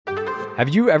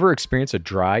Have you ever experienced a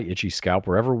dry, itchy scalp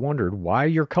or ever wondered why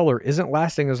your color isn't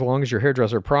lasting as long as your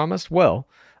hairdresser promised? Well,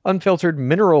 unfiltered,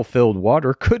 mineral-filled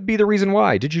water could be the reason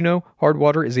why. Did you know hard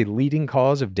water is a leading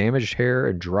cause of damaged hair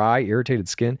and dry, irritated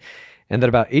skin? And that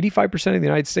about 85% of the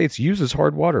United States uses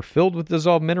hard water filled with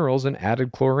dissolved minerals and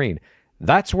added chlorine.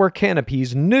 That's where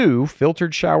Canopy's new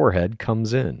filtered shower head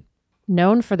comes in.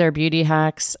 Known for their beauty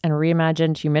hacks and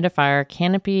reimagined humidifier,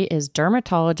 Canopy is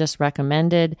dermatologist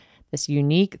recommended. This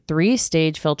unique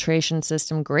 3-stage filtration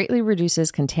system greatly reduces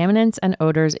contaminants and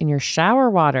odors in your shower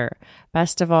water.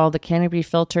 Best of all, the Canopy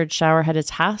filtered shower head is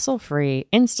hassle-free,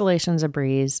 installation's a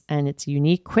breeze, and its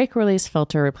unique quick-release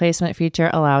filter replacement feature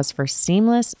allows for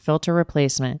seamless filter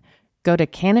replacement. Go to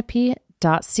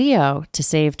canopy.co to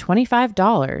save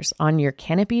 $25 on your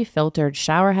Canopy filtered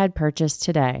shower head purchase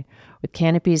today with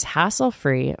Canopy's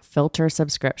hassle-free filter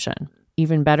subscription.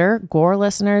 Even better, Gore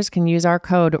listeners can use our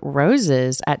code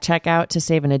ROSES at checkout to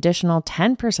save an additional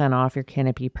 10% off your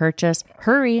Canopy purchase.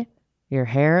 Hurry, your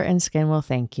hair and skin will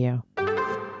thank you.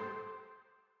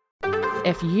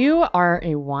 If you are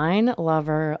a wine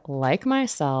lover like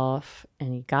myself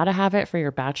and you gotta have it for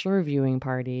your bachelor viewing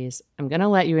parties, I'm gonna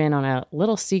let you in on a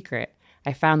little secret.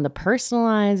 I found the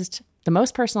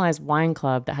most personalized wine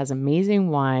club that has amazing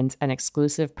wines and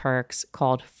exclusive perks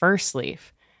called First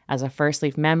Leaf. As a First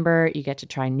Leaf member, you get to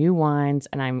try new wines,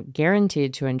 and I'm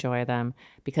guaranteed to enjoy them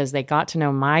because they got to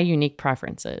know my unique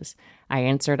preferences. I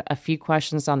answered a few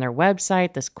questions on their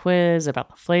website, this quiz about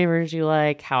the flavors you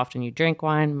like, how often you drink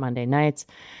wine, Monday nights,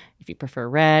 if you prefer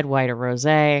red, white, or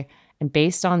rosé. And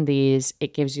based on these,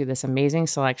 it gives you this amazing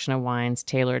selection of wines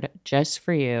tailored just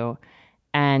for you.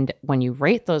 And when you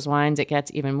rate those wines, it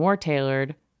gets even more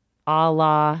tailored, a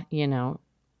la,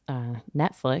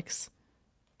 Netflix.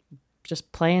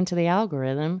 Just play into the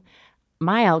algorithm.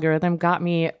 My algorithm got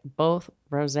me both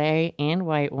rosé and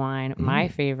white wine, my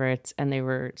favorites, and they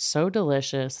were so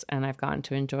delicious, and I've gotten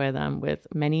to enjoy them with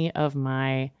many of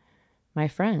my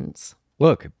friends.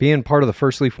 Look, being part of the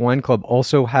First Leaf Wine Club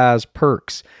also has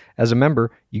perks. As a member,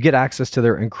 you get access to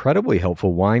their incredibly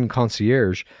helpful wine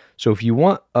concierge. So if you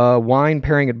want wine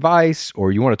pairing advice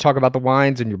or you want to talk about the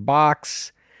wines in your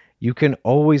box, you can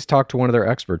always talk to one of their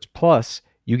experts. Plus,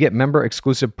 you get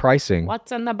member-exclusive pricing.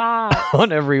 What's in the box?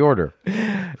 On every order.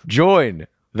 Join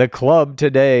the club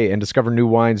today and discover new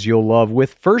wines you'll love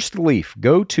with First Leaf.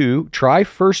 Go to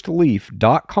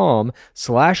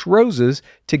tryfirstleaf.com/roses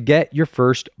to get your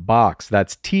first box.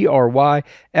 That's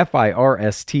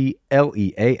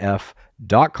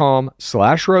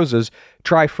tryfirstleaf.com/roses.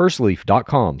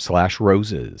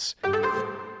 Tryfirstleaf.com/roses.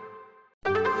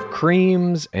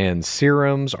 Creams and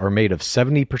serums are made of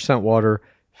 70% water,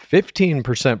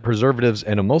 15% preservatives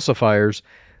and emulsifiers,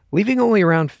 leaving only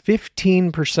around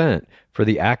 15% for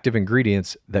the active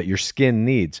ingredients that your skin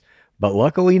needs. But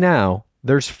luckily now,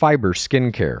 there's fiber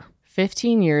skincare.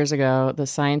 15 years ago, the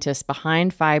scientists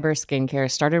behind fiber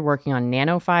skincare started working on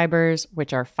nanofibers,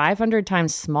 which are 500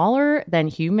 times smaller than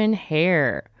human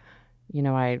hair.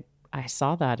 I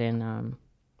saw that in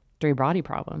Three Body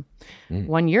Problem.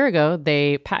 1 year ago,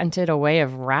 they patented a way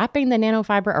of wrapping the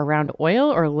nanofiber around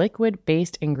oil or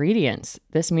liquid-based ingredients.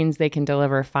 This means they can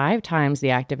deliver 5 times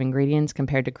the active ingredients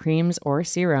compared to creams or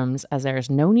serums, as there is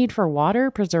no need for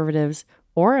water, preservatives,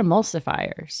 or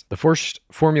emulsifiers. The first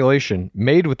formulation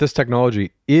made with this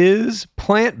technology is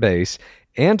plant-based,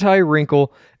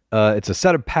 anti-wrinkle. It's a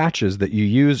set of patches that you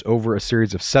use over a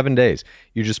series of 7 days.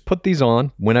 You just put these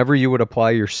on whenever you would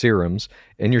apply your serums,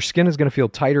 and your skin is going to feel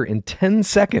tighter in 10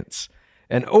 seconds.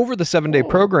 And over the 7-day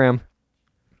program,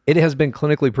 it has been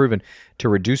clinically proven to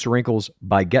reduce wrinkles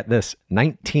by, get this,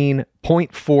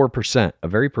 19.4%, a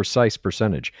very precise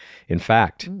percentage. In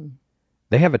fact,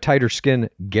 they have a tighter skin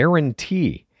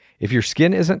guarantee. If your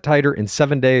skin isn't tighter in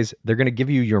 7 days, they're going to give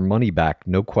you your money back,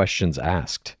 no questions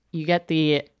asked. You get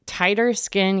the tighter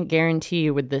skin guarantee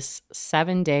with this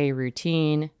 7-day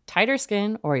routine. Tighter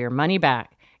skin or your money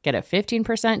back. Get a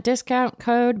 15% discount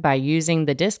code by using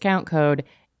the discount code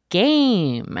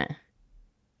GAME.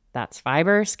 That's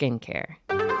Fiber Skincare.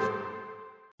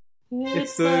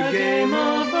 It's the Game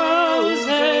of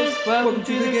Roses. Welcome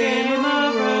to the Game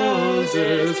of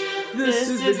Roses. This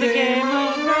is the Game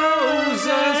of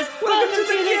Roses. Welcome to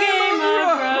the Game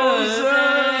of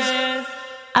Roses.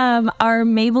 Our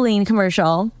Maybelline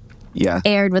commercial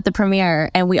aired with the premiere,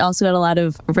 and we also got a lot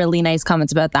of really nice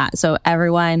comments about that. So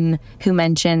everyone who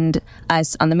mentioned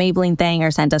us on the Maybelline thing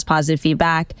or sent us positive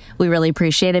feedback, we really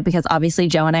appreciate it, because obviously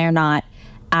Joe and I are not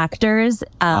actors.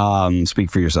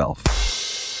 Speak for yourself.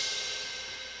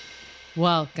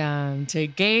 Welcome to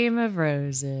Game of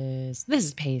Roses. This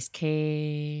is Pace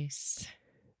Case.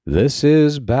 This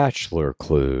is Bachelor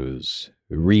Clues.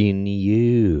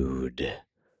 renewed.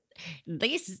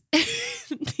 This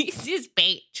is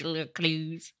Bachelor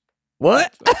clues.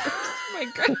 What? My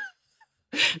God.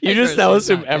 You just now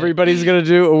assume everybody's going to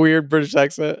do a weird British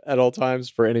accent at all times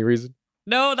for any reason?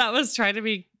 No, that was trying to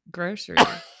be grocery.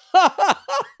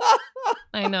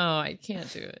 I know, I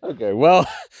can't do it. Okay, well,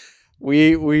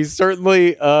 we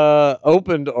certainly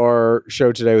opened our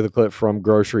show today with a clip from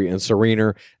Grocery and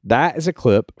Serener. That is a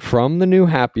clip from the new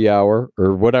happy hour,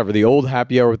 or whatever, the old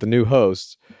happy hour with the new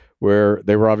hosts, where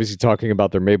they were obviously talking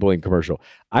about their Maybelline commercial.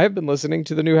 I have been listening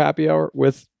to the new happy hour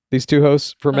with these two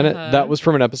hosts for a minute. That was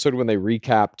from an episode when they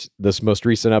recapped this most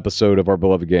recent episode of Our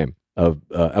Beloved Game, of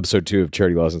episode 2 of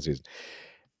Charity Lawson season.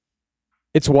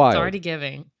 It's wild. It's already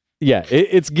giving. Yeah,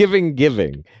 it's giving.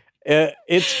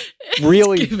 It's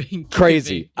really giving,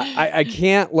 crazy. I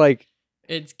can't, like...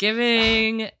 It's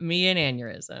giving me an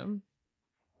aneurysm.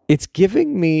 It's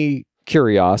giving me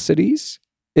curiosities.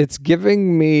 It's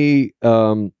giving me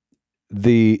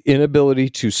the inability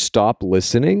to stop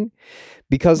listening,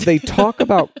 because they talk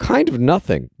about kind of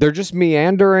nothing. They're just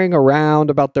meandering around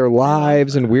about their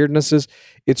lives and weirdnesses.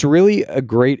 It's really a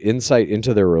great insight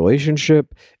into their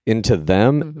relationship, into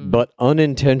them, but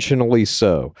unintentionally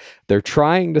so. They're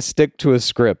trying to stick to a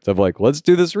script of like, let's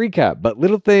do this recap, but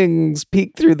little things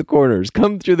peek through the corners,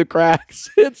 come through the cracks.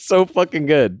 It's so fucking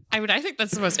good. I mean, I think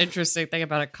that's the most interesting thing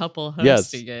about a couple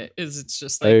hosting it, is it's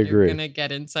just like, you're going to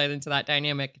get insight into that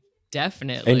dynamic.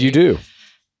 Definitely. And you do.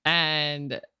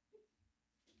 And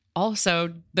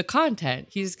also the content.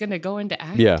 He's going to go into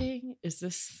acting. Yeah.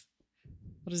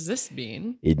 What does this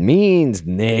mean? It means,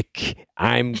 Nick,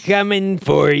 I'm coming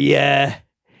for you.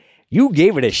 You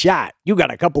gave it a shot. You got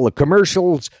a couple of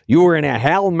commercials. You were in a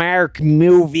Hallmark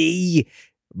movie,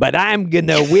 but I'm going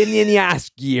to win in the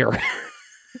Oscar.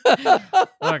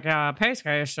 Look,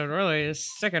 Pesca should really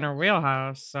stick in her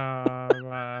wheelhouse.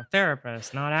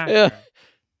 Therapist, not actor.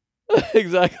 Yeah,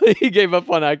 exactly. He gave up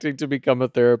on acting to become a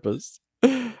therapist.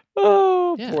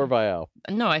 Oh, yeah. Poor Vial.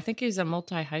 No, I think he's a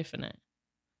multi-hyphenate.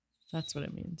 That's what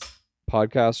it means.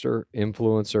 Podcaster,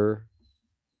 influencer.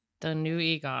 The new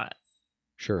EGOT.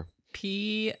 Sure.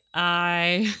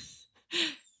 P-I-A-T.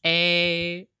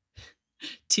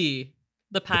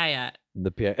 The Piat.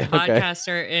 The Piat. Okay.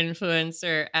 Podcaster,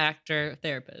 influencer, actor,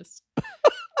 therapist.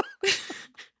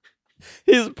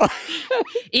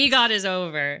 EGOT is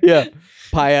over. Yeah.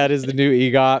 Piat is the new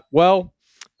EGOT. Well,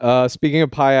 speaking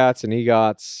of Piats and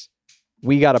EGOTs,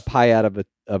 we got a Piat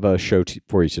of a show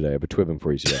for you today, of a Twibbin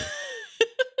for you today.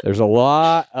 There's a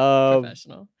lot of...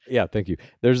 Professional. Yeah, thank you.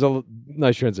 There's a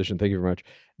nice transition. Thank you very much.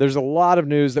 There's a lot of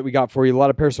news that we got for you, a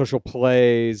lot of parasocial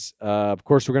plays. Of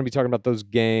course, we're going to be talking about those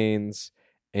gains,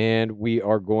 and we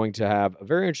are going to have a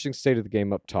very interesting state of the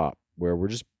game up top, where we're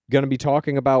just going to be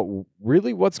talking about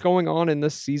really what's going on in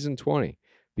this season 20,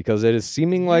 because it is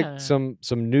seeming like some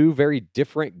new, very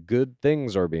different, good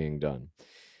things are being done.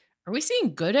 Are we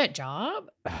seeing good at job?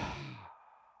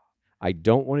 I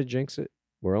don't want to jinx it.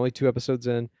 We're only 2 episodes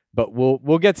in, but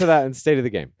we'll get to that in State of the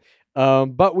Game.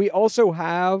 But we also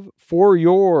have, for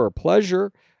your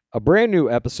pleasure, a brand new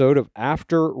episode of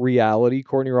After Reality.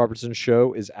 Courtney Robertson's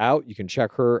show is out. You can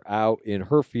check her out in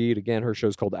her feed. Again, her show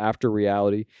is called After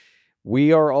Reality.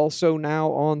 We are also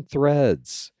now on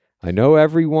Threads. I know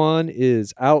everyone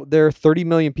is out there. 30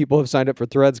 million people have signed up for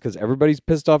Threads because everybody's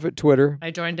pissed off at Twitter.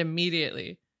 I joined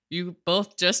immediately. You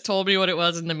both just told me what it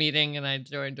was in the meeting, and I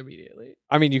joined immediately.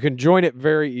 I mean, you can join it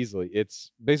very easily.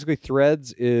 It's basically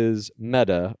Threads is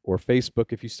Meta, or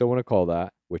Facebook, if you still want to call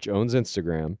that, which owns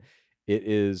Instagram. It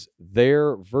is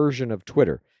their version of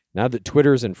Twitter. Now that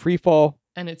Twitter's in free fall.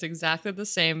 And it's exactly the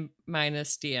same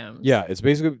minus DMs. Yeah, it's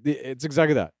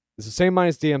exactly that. It's the same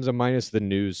minus DMs and minus the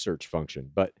news search function.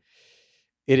 But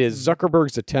it is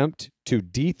Zuckerberg's attempt to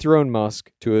dethrone Musk,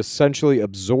 to essentially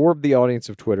absorb the audience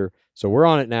of Twitter. So we're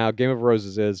on it now. Game of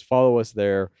Roses is. Follow us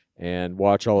there and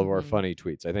watch all of our funny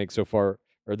tweets. I think so far,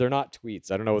 or they're not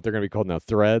tweets. I don't know what they're going to be called now.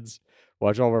 Threads.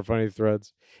 Watch all of our funny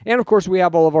threads. And of course, we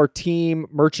have all of our team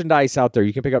merchandise out there.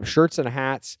 You can pick up shirts and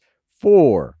hats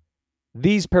for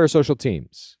these parasocial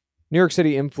teams: New York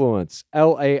City Influence,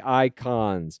 LA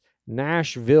Icons,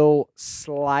 Nashville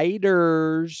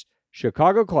Sliders,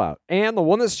 Chicago Clout, and the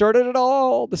one that started it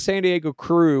all, the San Diego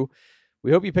Crew.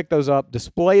 We hope you pick those up,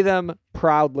 display them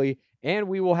proudly, and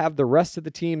we will have the rest of the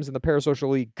teams in the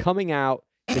Parasocial League coming out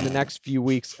in the next few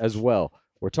weeks as well.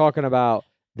 We're talking about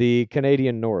the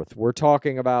Canadian North. We're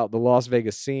talking about the Las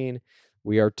Vegas scene.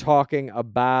 We are talking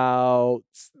about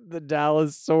the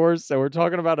Dallas Source. So we're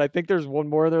talking about, I think there's one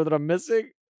more there that I'm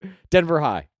missing, Denver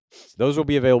High. So those will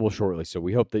be available shortly. So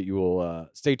we hope that you will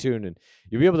stay tuned and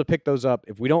you'll be able to pick those up.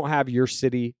 If we don't have your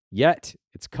city yet,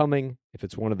 it's coming if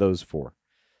it's one of those 4.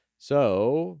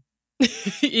 So,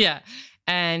 Yeah.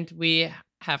 And we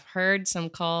have heard some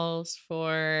calls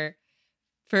for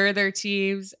further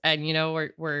teams, and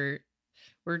we're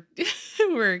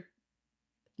we're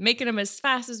making them as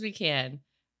fast as we can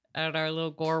at our little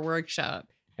Gore workshop.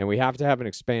 and we have to have an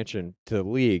expansion to the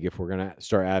league if we're going to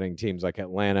start adding teams like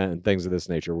Atlanta and things of this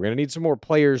nature. We're going to need some more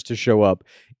players to show up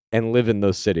and live in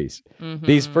those cities.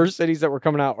 These first cities that were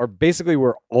coming out are basically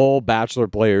where all Bachelor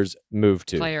players move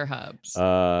to. Player hubs.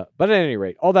 But at any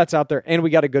rate, all that's out there, and we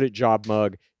got a good at job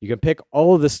mug. You can pick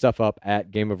all of this stuff up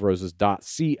at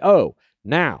gameofroses.co.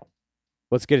 Now,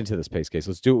 let's get into this pace case.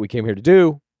 Let's do what we came here to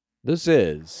do. This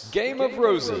is Game of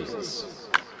Roses.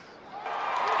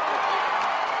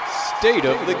 State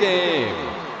of the game.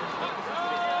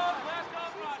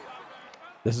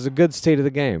 This is a good state of the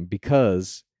game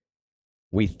because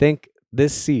we think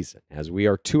this season, as we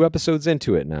are 2 episodes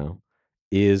into it now,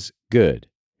 is good.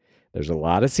 There's a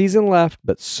lot of season left,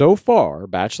 but so far,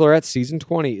 Bachelorette season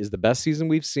 20 is the best season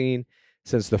we've seen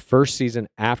since the first season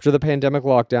after the pandemic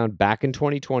lockdown back in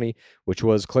 2020, which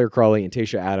was Claire Crawley and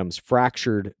Tayshia Adams'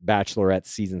 fractured Bachelorette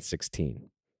season 16.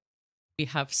 We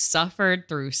have suffered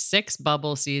through 6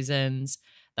 bubble seasons.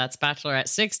 That's Bachelorette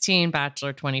 16,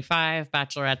 Bachelor 25,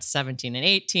 Bachelorette 17 and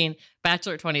 18,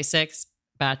 Bachelor 26,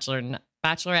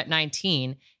 Bachelorette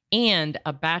 19, and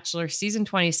a Bachelor season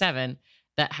 27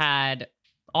 that had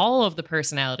all of the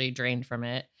personality drained from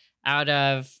it out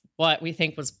of what we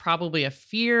think was probably a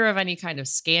fear of any kind of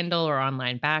scandal or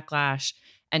online backlash.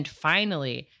 And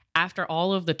finally, after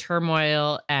all of the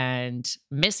turmoil and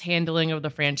mishandling of the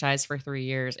franchise for 3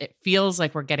 years, it feels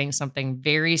like we're getting something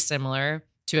very similar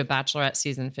to a Bachelorette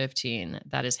season 15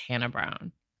 that is Hannah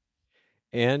Brown.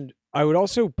 And I would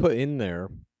also put in there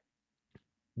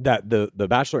that the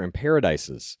Bachelor in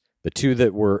Paradises, the 2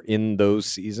 that were in those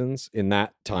seasons in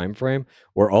that time frame,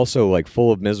 were also like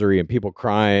full of misery and people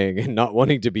crying and not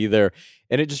wanting to be there.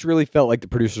 And it just really felt like the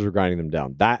producers were grinding them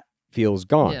down. That feels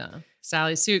gone. Yeah.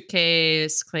 Sally's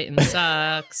suitcase, Clayton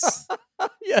sucks.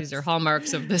 Yes. These are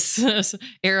hallmarks of this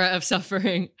era of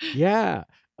suffering. Yeah.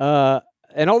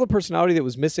 And all the personality that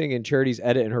was missing in Charity's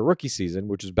edit in her rookie season,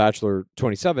 which was Bachelor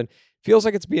 27, feels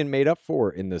like it's being made up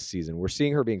for in this season. We're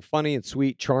seeing her being funny and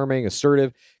sweet, charming,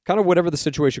 assertive, kind of whatever the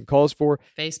situation calls for.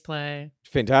 Face play.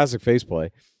 Fantastic face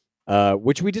play,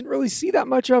 which we didn't really see that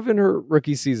much of in her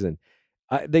rookie season.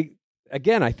 I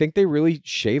think they really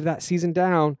shaved that season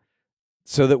down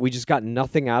so that we just got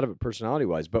nothing out of it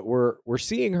personality-wise. But we're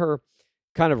seeing her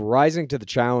kind of rising to the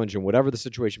challenge in whatever the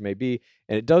situation may be.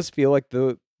 And it does feel like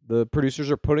the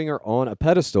producers are putting her on a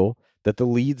pedestal that the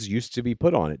leads used to be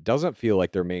put on. It doesn't feel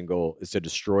like their main goal is to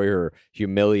destroy her,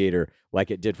 humiliate her, like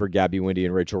it did for Gabby Wendy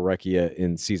and Rachel Recchia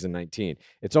in season 19.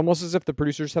 It's almost as if the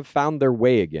producers have found their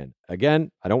way again.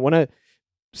 Again, I don't want to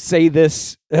say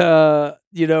this, and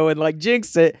like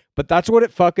jinx it, but that's what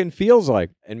it fucking feels like.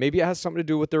 And maybe it has something to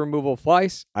do with the removal of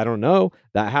Fleiss. I don't know.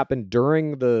 That happened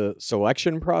during the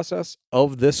selection process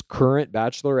of this current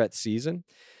Bachelorette season.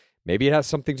 Maybe it has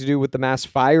something to do with the mass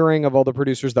firing of all the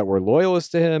producers that were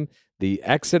loyalists to him, the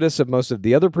exodus of most of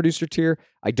the other producer tier.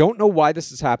 I don't know why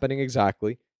this is happening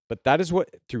exactly, but that is what,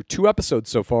 through 2 episodes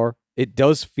so far, it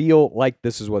does feel like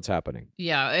this is what's happening.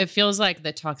 Yeah, it feels like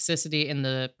the toxicity in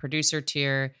the producer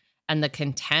tier and the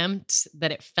contempt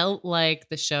that it felt like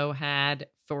the show had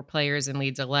for players and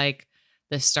leads alike.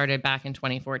 This started back in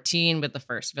 2014 with the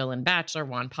first villain Bachelor,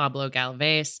 Juan Pablo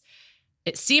Galvez.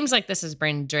 It seems like this has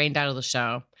been drained out of the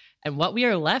show. And what we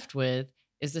are left with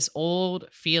is this old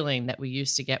feeling that we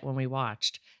used to get when we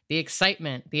watched. The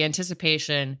excitement, the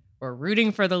anticipation. We're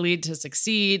rooting for the lead to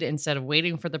succeed instead of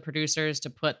waiting for the producers to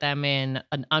put them in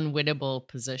an unwinnable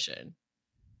position.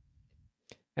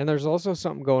 And there's also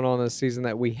something going on this season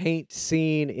that we ain't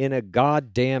seen in a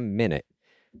goddamn minute.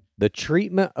 The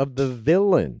treatment of the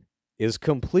villain is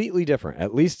completely different.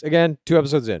 At least, again, 2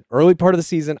 episodes in. Early part of the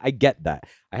season, I get that.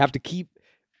 I have to keep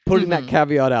putting that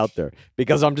caveat out there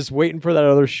because I'm just waiting for that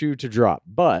other shoe to drop.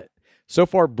 But so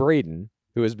far, Braden,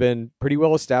 who has been pretty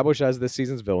well established as this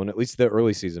season's villain, at least the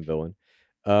early season villain,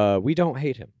 we don't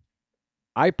hate him.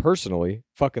 I personally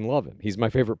fucking love him. He's my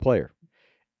favorite player.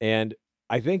 And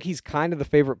I think he's kind of the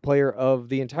favorite player of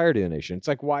the entirety of the nation. It's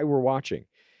like why we're watching.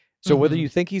 So whether you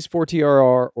think he's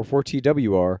 4TRR or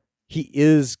 4TWR, he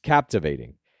is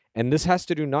captivating. And this has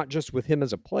to do not just with him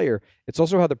as a player, it's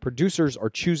also how the producers are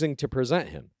choosing to present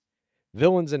him.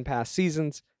 Villains in past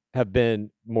seasons have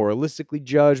been moralistically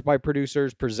judged by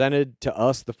producers, presented to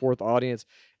us, the fourth audience,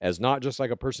 as not just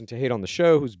like a person to hate on the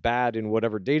show who's bad in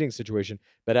whatever dating situation,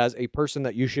 but as a person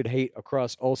that you should hate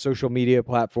across all social media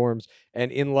platforms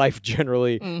and in life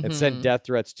generally and send death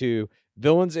threats to.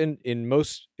 Villains in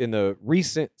the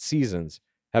recent seasons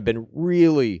have been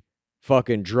really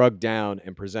fucking drugged down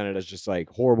and presented as just like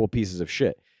horrible pieces of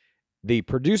shit. The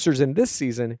producers in this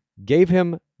season gave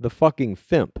him the fucking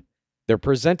Fimp. They're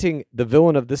presenting the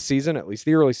villain of this season, at least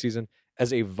the early season,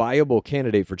 as a viable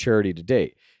candidate for charity to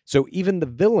date. So even the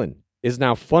villain is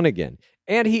now fun again.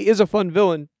 And he is a fun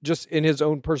villain just in his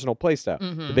own personal playstyle.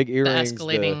 The big earrings, the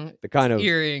escalating the kind of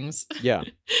earrings. Yeah.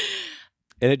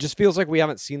 And it just feels like we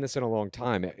haven't seen this in a long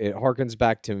time. It harkens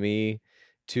back to me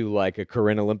to like a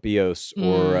Corinne Olympios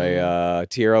or a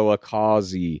Tierra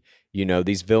Lacazzi, you know,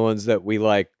 these villains that we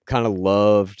like kind of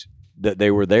loved that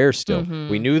they were there still.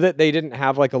 We knew that they didn't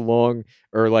have like a long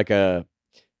or like a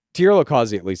Tierra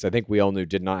Lacazzi, at least I think we all knew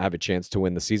did not have a chance to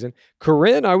win the season.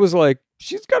 Corinne, I was like,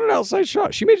 she's got an outside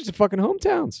shot. She made it to fucking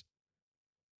hometowns.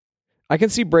 I can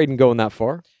see Braden going that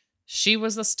far. She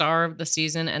was the star of the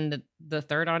season, and the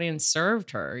third audience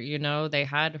served her. You know, they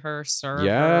had her serve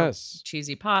her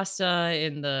cheesy pasta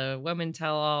in the women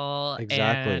tell-all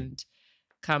and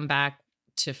come back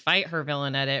to fight her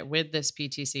villain edit with this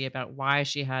PTC about why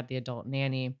she had the adult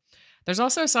nanny. There's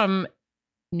also some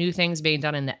new things being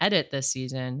done in the edit this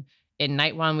season. In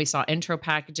night one, we saw intro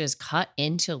packages cut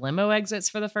into limo exits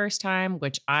for the first time,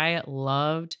 which I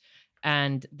loved.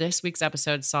 And this week's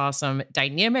episode saw some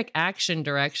dynamic action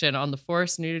direction on the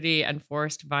forced nudity and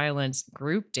forced violence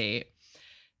group date.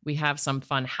 We have some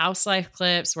fun house life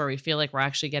clips where we feel like we're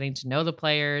actually getting to know the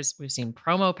players. We've seen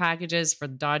promo packages for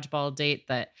the dodgeball date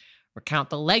that recount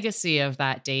the legacy of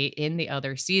that date in the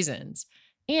other seasons.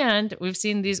 And we've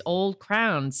seen these old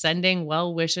crowns sending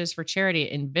well wishes for charity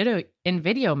in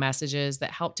video messages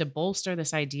that help to bolster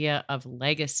this idea of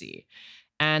legacy.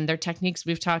 And they're techniques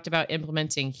we've talked about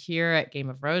implementing here at Game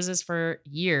of Roses for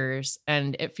years.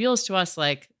 And it feels to us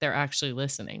like they're actually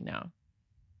listening now.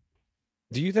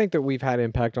 Do you think that we've had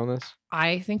impact on this?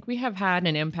 I think we have had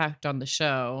an impact on the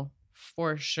show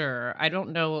for sure. I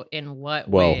don't know in what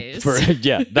ways.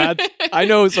 ways. That's I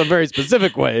know some very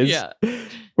specific ways. Yeah.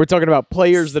 We're talking about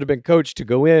players that have been coached to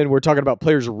go in. We're talking about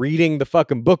players reading the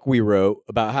fucking book we wrote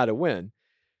about how to win.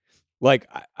 Like,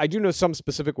 I do know some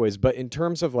specific ways, but in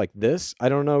terms of like this, I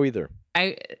don't know either.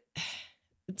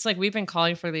 It's like we've been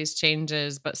calling for these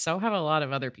changes, but so have a lot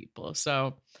of other people.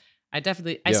 So I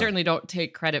certainly don't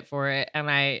take credit for it.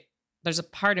 And there's a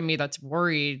part of me that's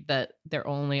worried that they're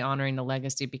only honoring the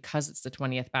legacy because it's the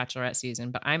 20th Bachelorette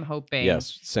season. But I'm hoping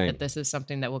that this is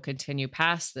something that will continue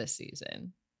past this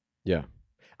season. Yeah.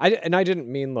 I didn't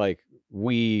mean like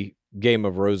we Game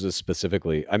of Roses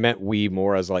specifically. I meant we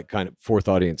more as like kind of fourth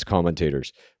audience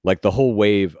commentators, like the whole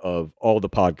wave of all the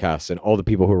podcasts and all the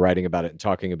people who are writing about it and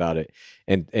talking about it.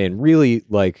 And really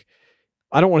like,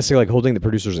 I don't want to say like holding the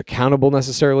producers accountable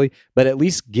necessarily, but at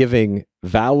least giving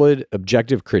valid,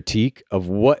 objective critique of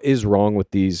what is wrong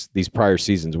with these prior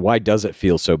seasons. Why does it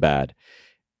feel so bad?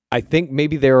 I think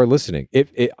maybe they are listening.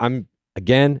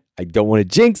 Again, I don't want to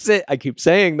jinx it. I keep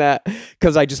saying that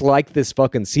because I just like this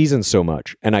fucking season so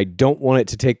much and I don't want it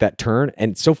to take that turn.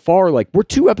 And so far, like we're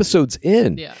 2 episodes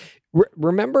in. Yeah.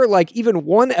 Remember, like even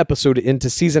 1 episode into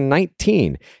season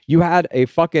 19, you had a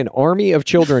fucking army of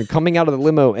children coming out of the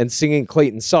limo and singing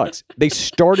Clayton Sucks. They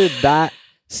started that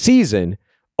season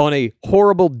on a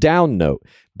horrible down note.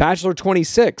 Bachelor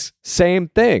 26, same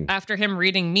thing. After him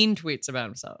reading mean tweets about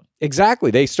himself.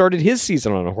 Exactly. They started his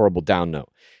season on a horrible down note.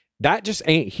 That just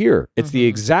ain't here. It's the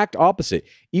exact opposite.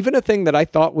 Even a thing that I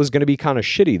thought was going to be kind of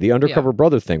shitty, the undercover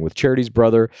brother thing with Charity's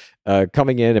brother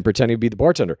coming in and pretending to be the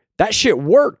bartender. That shit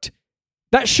worked.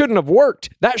 That shouldn't have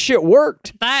worked. That shit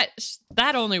worked.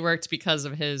 That only worked because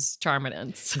of his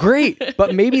charminance. Great.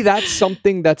 But maybe that's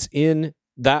something that's in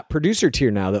that producer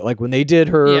tier now, that like when they did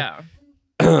her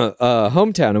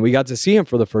hometown and we got to see him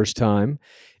for the first time,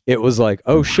 it was like,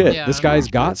 oh shit, this guy's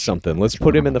got something. Let's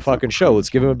put him in the fucking show. Let's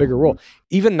give him a bigger role.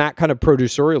 Even that kind of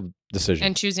producerial decision.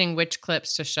 And choosing which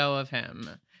clips to show of him.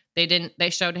 They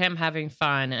showed him having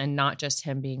fun and not just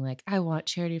him being like, I want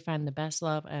Charity to find the best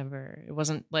love ever. It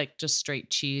wasn't like just straight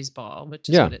cheese ball, which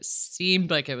is what it seemed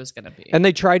like it was going to be. And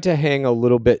they tried to hang a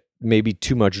little bit, maybe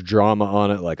too much drama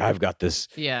on it. Like, I've got this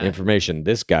information.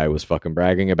 This guy was fucking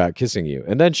bragging about kissing you.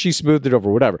 And then she smoothed it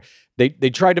over, whatever. They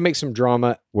tried to make some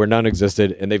drama where none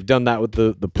existed. And they've done that with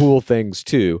the pool things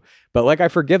too. But like, I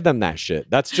forgive them that shit.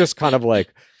 That's just kind of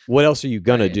like, what else are you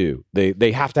gonna do?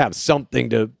 They have to have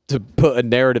something to put a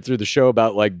narrative through the show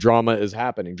about like drama is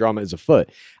happening, drama is afoot.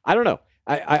 I don't know.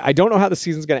 I don't know how the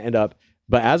season's gonna end up,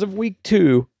 but as of week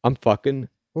 2, I'm fucking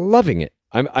loving it.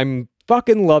 I'm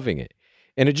fucking loving it,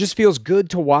 and it just feels good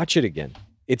to watch it again.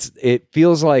 It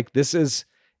feels like this is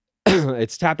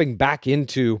it's tapping back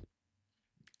into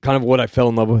kind of what I fell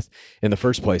in love with in the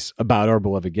first place about our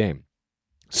beloved game.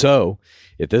 So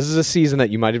if this is a season that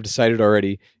you might have decided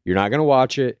already, you're not going to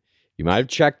watch it. You might have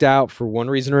checked out for one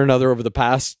reason or another over the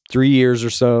past 3 years or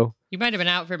so. You might have been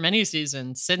out for many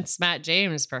seasons, since Matt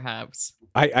James, perhaps.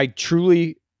 I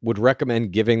truly would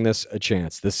recommend giving this a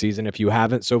chance this season if you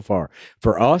haven't so far.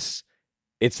 For us,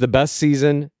 it's the best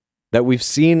season that we've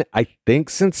seen, I think,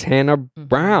 since Hannah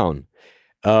Brown.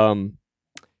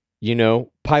 You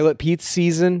know, Pilot Pete's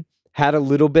season had a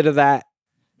little bit of that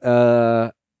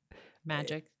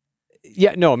magic.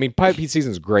 Yeah, no, I mean, Pilot Pete's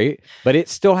season's great, but it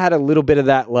still had a little bit of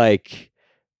that, like,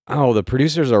 oh, the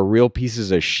producers are real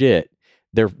pieces of shit.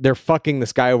 They're fucking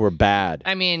this guy over bad.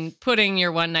 I mean, putting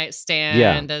your one night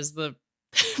stand as the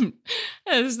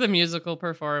as the musical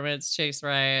performance, Chase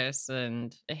Rice,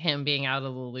 and him being out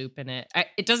of the loop in it.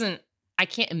 I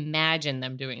can't imagine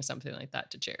them doing something like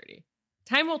that to Charity.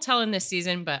 Time will tell in this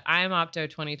season, but I'm Opto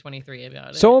 2023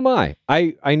 about it. So am I.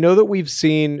 I know that we've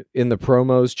seen in the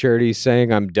promos Charity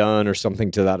saying I'm done or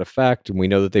something to that effect, and we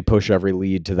know that they push every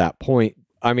lead to that point.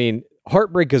 I mean,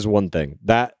 heartbreak is one thing.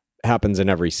 That happens in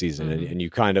every season, and you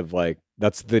kind of like,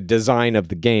 that's the design of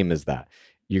the game, is that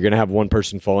you're going to have one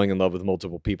person falling in love with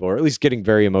multiple people, or at least getting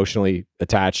very emotionally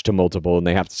attached to multiple, and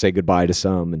they have to say goodbye to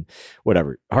some and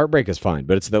whatever. Heartbreak is fine,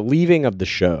 but it's the leaving of the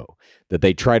show that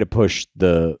they try to push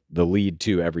the lead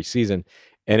to every season.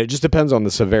 And it just depends on the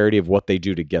severity of what they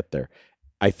do to get there.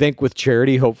 I think with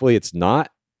Charity, hopefully it's not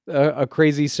a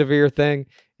crazy severe thing.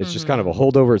 It's just kind of a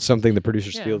holdover. It's something the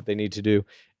producers feel that they need to do.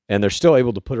 And they're still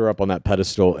able to put her up on that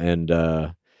pedestal. And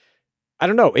I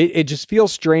don't know. It just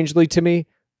feels strangely to me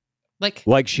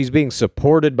like she's being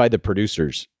supported by the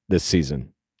producers this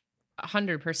season.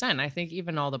 100%. I think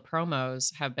even all the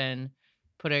promos have been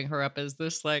putting her up as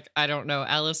this, like, I don't know,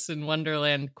 Alice in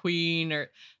Wonderland queen or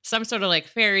some sort of like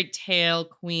fairy tale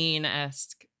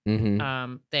queen-esque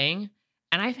thing.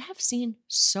 And I have seen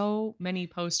so many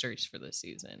posters for this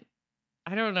season.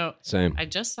 I don't know. Same. I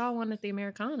just saw one at the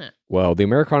Americana. Well, the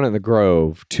Americana and the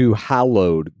Grove, two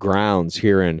hallowed grounds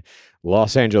here in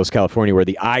Los Angeles, California, where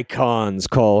the icons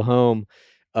call home.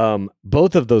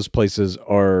 Both of those places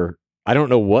are, I don't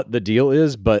know what the deal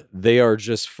is, but they are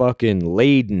just fucking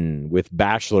laden with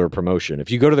Bachelor promotion. If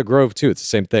you go to the Grove too, it's the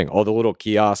same thing. All the little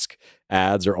kiosk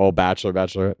ads are all Bachelor,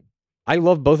 Bachelorette. I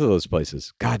love both of those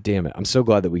places. God damn it. I'm so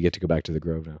glad that we get to go back to the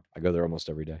Grove now. I go there almost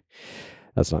every day.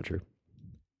 That's not true.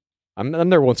 I'm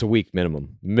there once a week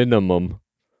minimum.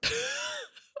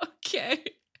 Okay.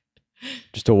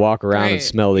 Just to walk around and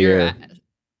smell the air.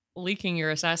 Leaking your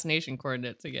assassination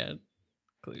coordinates again.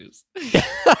 Clues.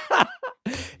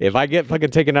 If I get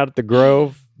fucking taken out at the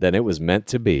Grove, then it was meant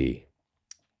to be.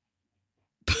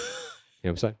 You know what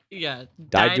I'm saying? Yeah.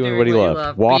 Died doing what he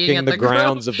loved. Walking the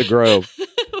grounds of the Grove.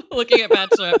 Looking at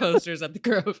Bachelorette posters at the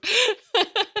Grove.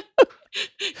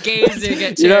 Gazing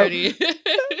at Charity. You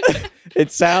know,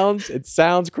 it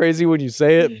sounds crazy when you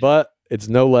say it, but it's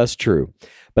no less true.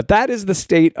 But that is the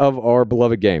state of our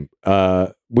beloved game.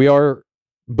 We are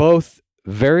both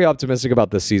very optimistic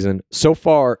about this season. So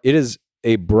far, it is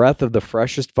a breath of the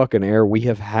freshest fucking air we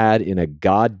have had in a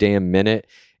goddamn minute.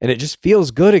 And it just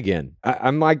feels good again.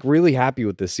 I'm like really happy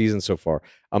with this season so far.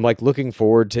 I'm like looking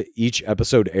forward to each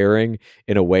episode airing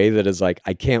in a way that is like,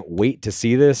 I can't wait to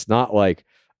see this. Not like,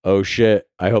 oh shit,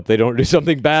 I hope they don't do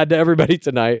something bad to everybody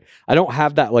tonight. I don't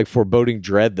have that like foreboding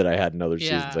dread that I had in other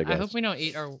seasons, I guess. I hope we don't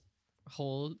eat our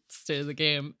whole state of the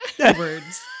game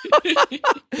words.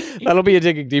 That'll be a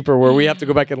digging deeper where we have to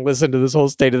go back and listen to this whole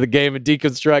state of the game and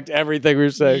deconstruct everything we're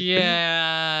saying.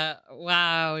 Yeah.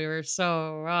 Wow, we were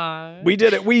so wrong. We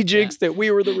did it. We jinxed it.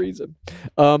 We were the reason.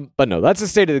 But no, that's the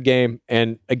state of the game.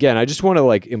 And again, I just want to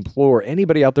like implore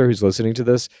anybody out there who's listening to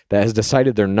this that has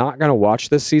decided they're not going to watch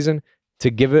this season to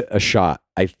give it a shot.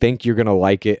 I think you're going to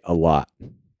like it a lot.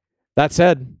 That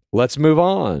said, let's move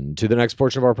on to the next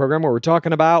portion of our program where we're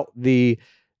talking about the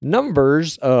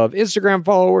numbers of Instagram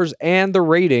followers and the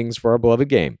ratings for our beloved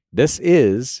game. This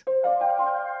is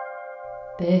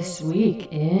This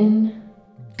Week in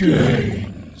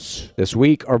Games. This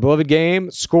week, our beloved game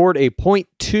scored a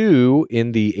 0.2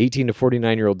 in the 18 to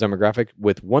 49-year-old demographic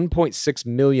with 1.6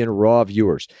 million raw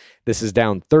viewers. This is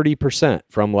down 30%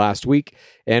 from last week,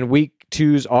 and week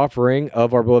two's offering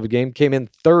of our beloved game came in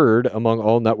third among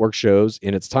all network shows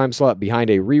in its time slot behind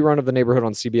a rerun of The Neighborhood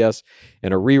on CBS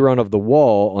and a rerun of The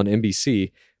Wall on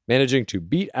NBC, managing to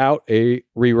beat out a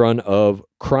rerun of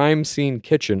Crime Scene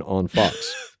Kitchen on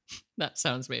Fox. That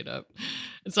sounds made up.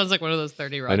 It sounds like one of those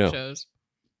 30 Rock shows.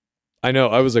 I know.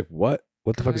 I was like, what?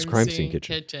 What the fuck is Crime Scene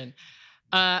Kitchen?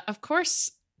 Of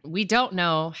course, we don't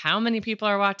know how many people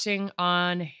are watching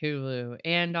on Hulu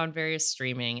and on various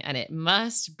streaming, and it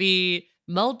must be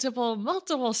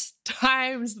multiple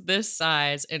times this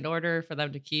size in order for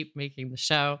them to keep making the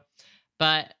show.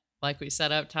 But like we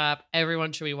said up top,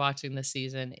 everyone should be watching this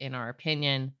season, in our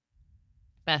opinion,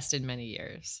 best in many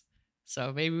years.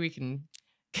 So maybe we can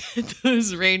get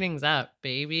those ratings up,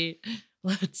 baby.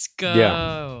 Let's go.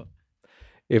 Yeah.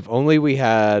 If only we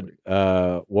had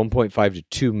 1.5 to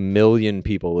 2 million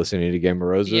people listening to Game of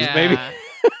Roses, maybe.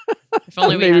 If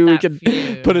only we maybe had we that could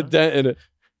few. put a dent in it.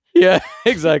 Yeah,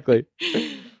 exactly.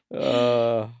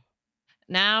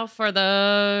 Now for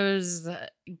those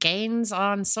gains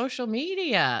on social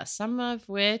media, some of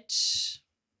which,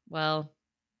 well,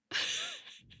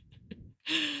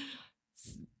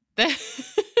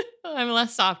 I'm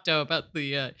less opto about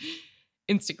the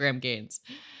Instagram gains.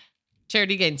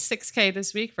 Charity gained 6K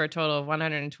this week for a total of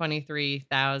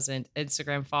 123,000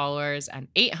 Instagram followers and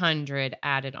 800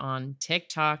 added on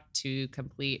TikTok to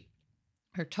complete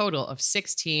her total of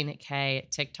 16K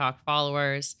TikTok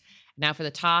followers. Now for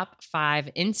the top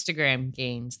 5 Instagram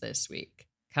gains this week.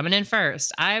 Coming in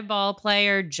first, eyeball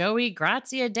player Joey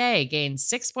Grazia Day gained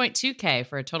 6.2K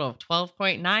for a total of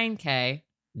 12.9K.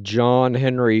 John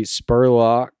Henry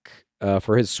Spurlock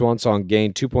for his swan song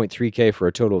gained 2.3K for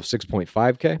a total of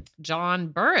 6.5K. John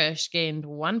Burrish gained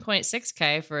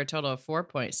 1.6K for a total of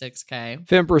 4.6K.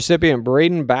 FIMP recipient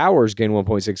Braden Bowers gained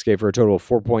 1.6K for a total of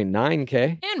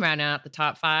 4.9K. And rounding out the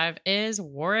top 5 is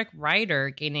Warwick Ryder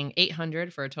gaining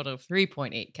 800 for a total of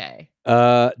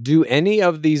 3.8K. Do any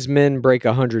of these men break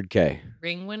 100K?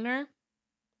 Ring winner,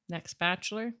 next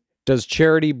Bachelor. Does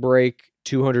Charity break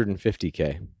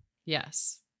 250K?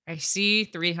 Yes. I see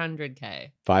 300K.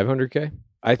 500K?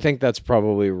 I think that's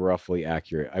probably roughly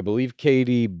accurate. I believe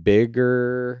Katie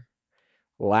Bigger,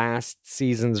 last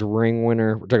season's ring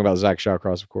winner. We're talking about Zach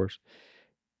Shawcross, of course.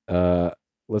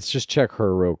 Let's just check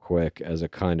her real quick as a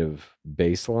kind of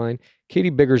baseline.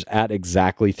 Katie Bigger's at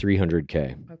exactly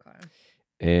 300K. Okay.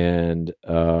 And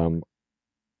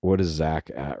what is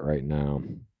Zach at right now?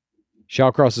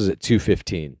 Shawcross is at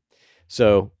 215.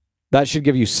 So that should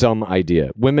give you some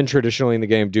idea. Women traditionally in the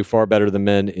game do far better than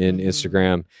men in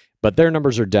Instagram, but their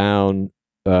numbers are down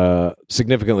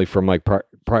significantly from like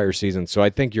prior seasons. So I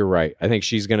think you're right. I think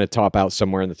she's going to top out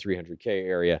somewhere in the 300K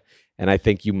area. And I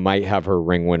think you might have her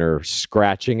ring winner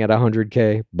scratching at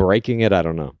 100K, breaking it. I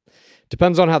don't know.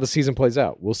 Depends on how the season plays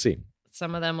out. We'll see.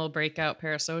 Some of them will break out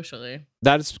parasocially.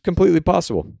 That is completely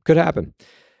possible. Could happen.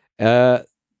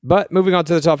 But moving on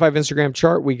to the top 5 Instagram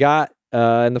chart, we got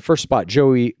in the first spot,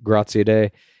 Joey Grazia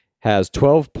Day has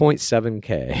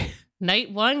 12.7K.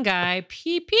 Night 1 guy,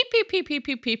 P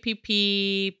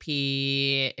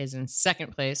is in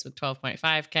second place with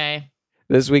 12.5K.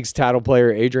 This week's title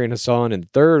player, Adrian Hassan, in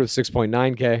third with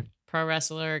 6.9K. Pro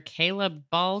wrestler Caleb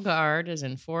Balgard is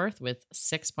in fourth with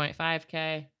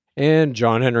 6.5K. And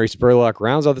John Henry Spurlock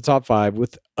rounds out the top 5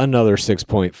 with another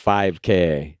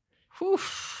 6.5K.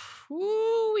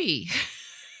 Woo-wee.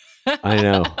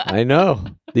 I know.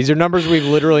 These are numbers we've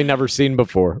literally never seen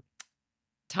before.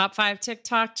 Top 5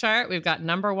 TikTok chart. We've got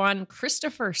number 1,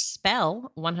 Christopher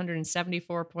Spell,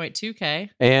 174.2K.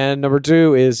 And number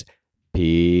 2 is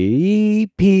PP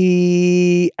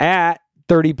at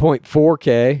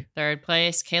 30.4K. Third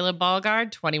place, Caleb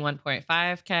Balgard,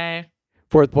 21.5K.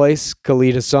 Fourth place,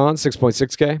 Khalid Hassan,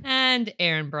 6.6K. And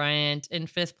Aaron Bryant in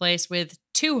fifth place with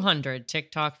 200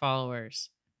 TikTok followers.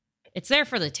 It's there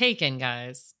for the taking,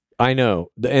 guys. I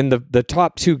know. And the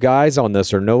top 2 guys on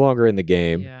this are no longer in the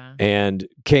game and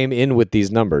came in with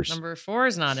these numbers. Number 4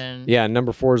 is not in. Yeah,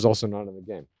 number 4 is also not in the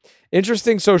game.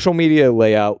 Interesting social media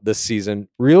layout this season.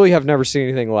 Really have never seen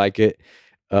anything like it.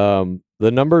 The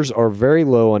numbers are very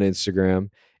low on Instagram.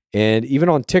 And even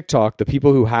on TikTok, the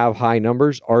people who have high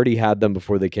numbers already had them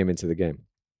before they came into the game.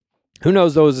 Who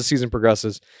knows, though, as the season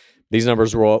progresses, these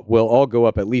numbers will all go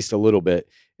up at least a little bit.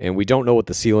 And we don't know what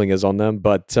the ceiling is on them,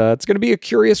 but it's going to be a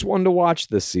curious one to watch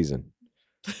this season.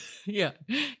 Yeah,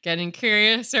 getting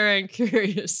curiouser and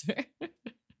curiouser.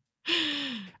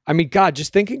 I mean, God,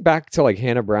 just thinking back to like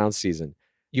Hannah Brown's season,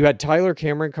 you had Tyler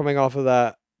Cameron coming off of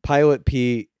that, Pilot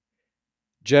Pete,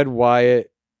 Jed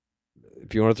Wyatt,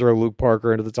 if you want to throw Luke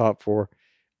Parker into the top 4.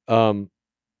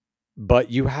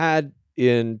 But you had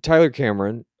in Tyler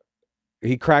Cameron,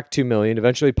 he cracked 2 million.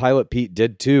 Eventually, Pilot Pete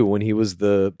did too when he was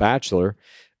the Bachelor.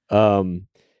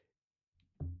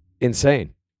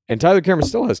 Insane. And Tyler Cameron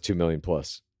still has 2 million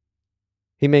plus.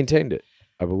 He maintained it,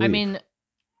 I believe. I mean,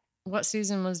 what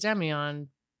season was Demi on?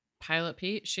 Pilot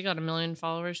Pete? She got 1 million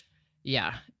followers.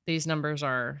 Yeah, these numbers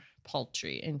are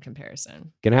paltry in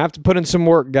comparison. Gonna have to put in some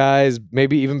work, guys.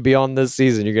 Maybe even beyond this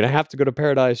season. You're gonna have to go to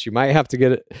Paradise. You might have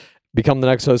to become the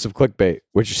next host of Clickbait,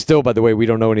 which still, by the way, we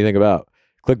don't know anything about.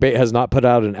 Clickbait has not put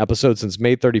out an episode since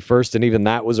May 31st, and even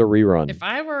that was a rerun. If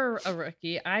I were a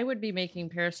rookie, I would be making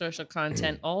parasocial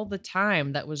content all the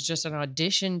time that was just an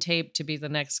audition tape to be the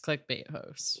next Clickbait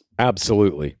host.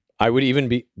 Absolutely. I would even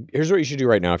be... Here's what you should do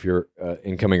right now if you're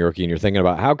incoming rookie and you're thinking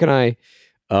about how can I,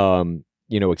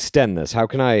 extend this? How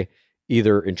can I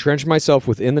either entrench myself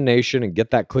within the nation and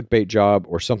get that Clickbait job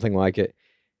or something like it?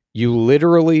 You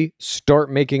literally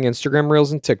start making Instagram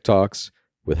Reels and TikToks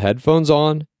with headphones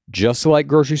on, just like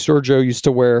Grocery Store Joe used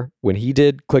to wear when he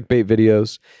did Clickbait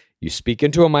videos. You speak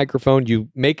into a microphone, you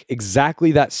make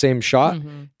exactly that same shot,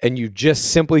 and you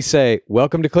just simply say,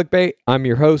 welcome to Clickbait, I'm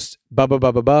your host, blah, blah,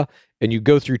 blah, blah, blah, and you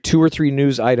go through 2 or 3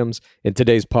 news items in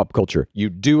today's pop culture. You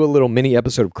do a little mini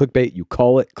episode of Clickbait, you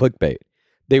call it Clickbait.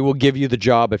 They will give you the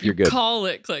job if you're good. Call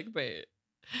it Clickbait.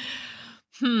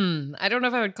 I don't know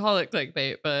if I would call it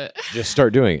Clickbait, but... Just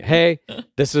start doing it. Hey,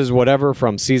 this is whatever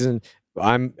from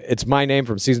it's my name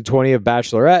from season 20 of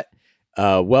Bachelorette.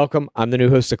 Welcome. I'm the new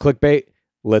host of Clickbait.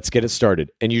 Let's get it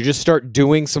started. And you just start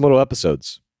doing some little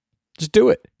episodes. Just do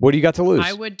it. What do you got to lose?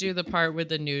 I would do the part with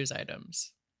the news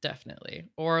items, definitely.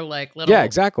 Or like little... Yeah,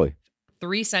 exactly.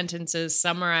 3 sentences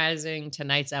summarizing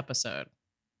tonight's episode.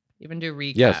 Even do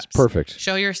recaps. Yes, perfect.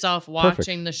 Show yourself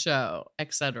watching the show,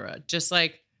 etc. Just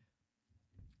like...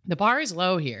 The bar is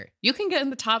low here. You can get in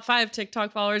the top 5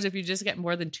 TikTok followers if you just get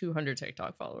more than 200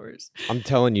 TikTok followers. I'm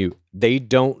telling you, they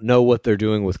don't know what they're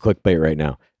doing with Clickbait right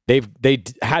now. They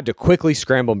had to quickly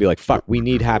scramble and be like, fuck, we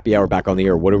need happy hour back on the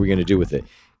air. What are we going to do with it?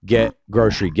 Get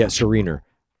grocery, get Serena.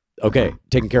 Okay,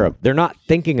 taken care of. They're not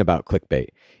thinking about Clickbait.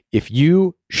 If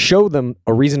you show them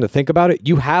a reason to think about it,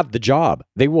 you have the job.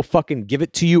 They will fucking give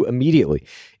it to you immediately.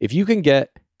 If you can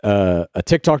get a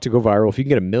TikTok to go viral, if you can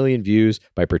get 1 million views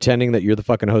by pretending that you're the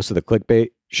fucking host of the Clickbait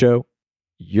show,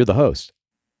 you're the host.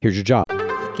 Here's your job.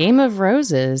 Game of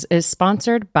Roses is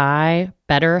sponsored by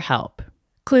BetterHelp.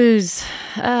 Clues.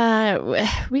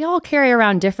 We all carry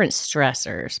around different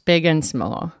stressors, big and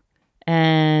small.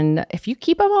 And if you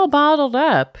keep them all bottled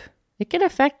up, it can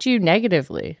affect you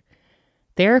negatively.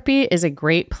 Therapy is a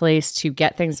great place to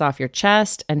get things off your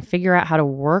chest and figure out how to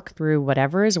work through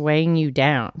whatever is weighing you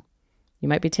down. You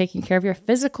might be taking care of your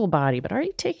physical body, but are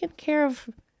you taking care of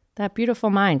that beautiful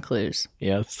mind, Clues?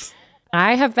 Yes.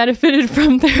 I have benefited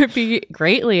from therapy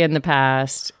greatly in the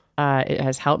past. It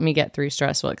has helped me get through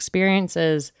stressful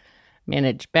experiences,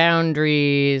 manage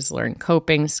boundaries, learn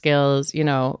coping skills. You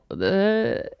know,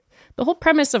 the whole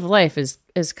premise of life is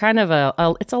kind of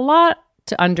it's a lot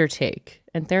to undertake,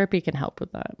 and therapy can help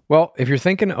with that. Well, if you're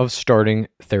thinking of starting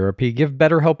therapy, give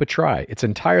BetterHelp a try. It's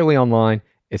entirely online.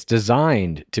 It's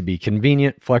designed to be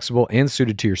convenient, flexible, and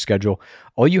suited to your schedule.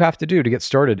 All you have to do to get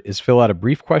started is fill out a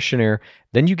brief questionnaire.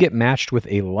 Then you get matched with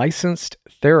a licensed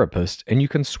therapist, and you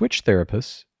can switch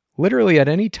therapists literally at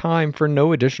any time for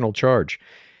no additional charge.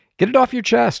 Get it off your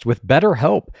chest with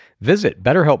BetterHelp. Visit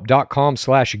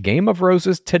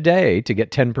betterhelp.com/gameofroses today to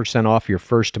get 10% off your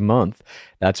first month.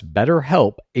 That's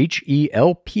BetterHelp,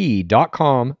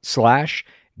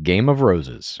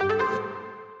 HELP.com/gameofroses.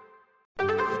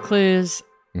 Clues.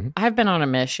 I've been on a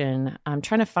mission. I'm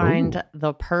trying to find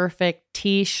the perfect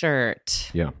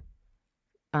t-shirt. Yeah.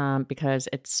 Because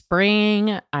it's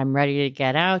spring. I'm ready to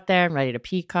get out there. I'm ready to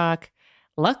peacock.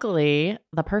 Luckily,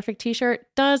 the perfect t-shirt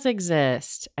does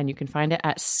exist, and you can find it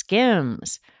at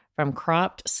Skims. From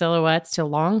cropped silhouettes to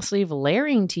long sleeve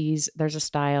layering tees, there's a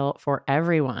style for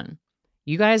everyone.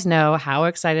 You guys know how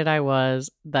excited I was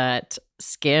that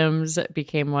Skims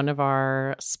became one of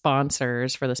our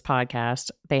sponsors for this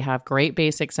podcast. They have great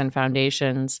basics and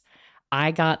foundations. I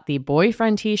got the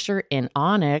boyfriend t-shirt in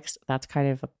onyx. That's kind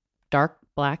of a dark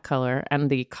black color, and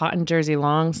the cotton jersey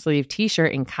long sleeve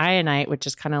t-shirt in kyanite, which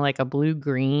is kind of like a blue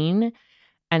green.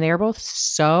 And they're both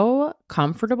so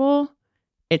comfortable.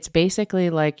 It's basically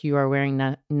like you are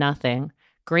wearing nothing.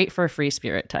 Great for free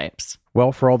spirit types.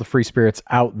 Well, for all the free spirits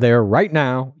out there right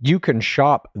now, you can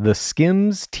shop the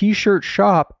Skims t-shirt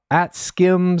shop at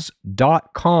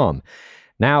skims.com.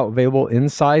 Now available in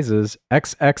sizes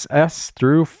XXS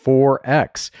through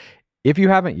 4X. If you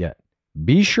haven't yet,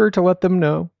 be sure to let them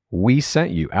know we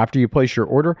sent you. After you place your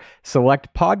order,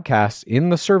 select podcasts in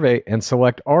the survey and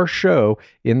select our show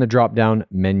in the drop-down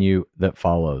menu that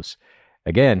follows.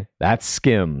 Again, that's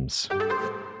Skims.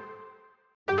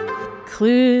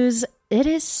 Clues. It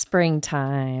is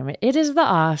springtime. It is the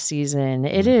off season.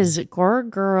 It is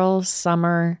girl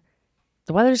summer.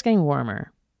 The weather's getting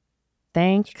warmer.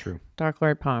 Thank Dark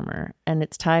Lord Palmer. And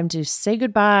it's time to say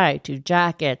goodbye to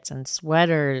jackets and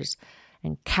sweaters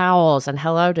and cowls and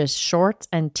hello to shorts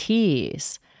and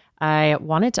tees. I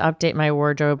wanted to update my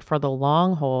wardrobe for the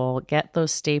long haul, get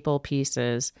those staple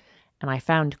pieces, and I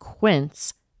found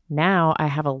Quince, Now I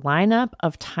have a lineup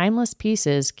of timeless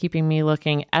pieces keeping me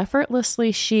looking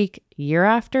effortlessly chic year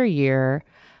after year.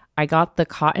 I got the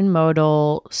cotton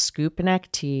modal scoop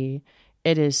neck tee.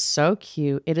 It is so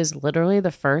cute. It is literally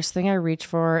the first thing I reach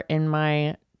for in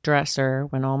my dresser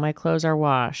when all my clothes are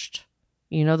washed.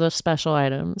 You know those special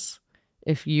items.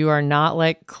 If you are not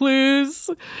like Clues,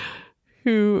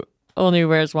 who only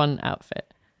wears one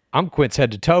outfit. I'm Quince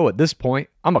head to toe at this point.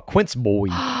 I'm a Quince boy.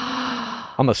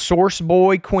 I'm a Source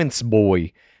boy, Quince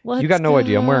boy. You got no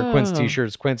idea. I'm wearing Quince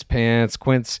t-shirts, Quince pants,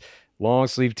 Quince long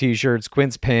sleeve t-shirts,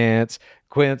 Quince pants,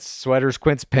 Quince sweaters,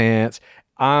 Quince pants.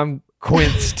 I'm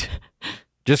Quinced.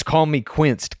 Just call me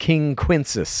Quinced. King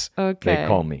Quinces. Okay. They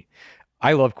call me.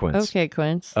 I love Quince. Okay,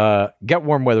 Quince. Get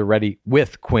warm weather ready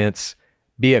with Quince.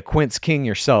 Be a Quince king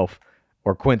yourself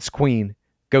or Quince queen.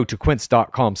 Go to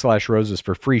quince.com/roses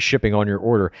for free shipping on your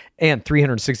order and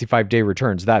 365-day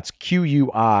returns. That's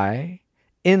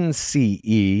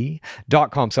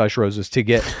QUINCE.com/roses to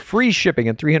get free shipping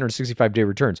and 365-day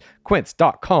returns.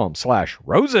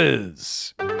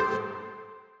 Quince.com/roses.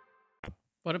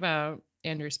 What about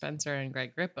Andrew Spencer and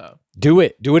Greg Grippo? Do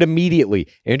it. Do it immediately.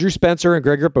 Andrew Spencer and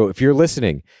Greg Grippo, if you're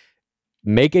listening,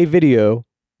 make a video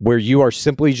where you are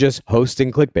simply just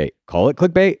hosting clickbait. Call it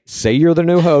clickbait. Say you're the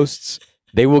new hosts.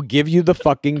 They will give you the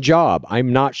fucking job.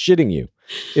 I'm not shitting you.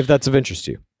 If that's of interest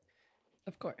to you.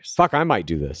 Of course. Fuck, I might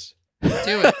do this.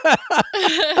 Do it.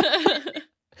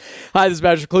 Hi, this is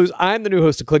Bachelor Clues. I'm the new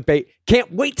host of Clickbait.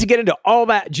 Can't wait to get into all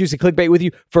that juicy clickbait with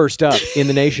you. First up in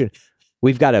the nation,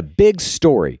 we've got a big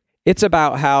story. It's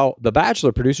about how the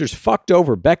Bachelor producers fucked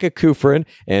over Becca Kufrin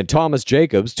and Thomas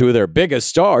Jacobs, two of their biggest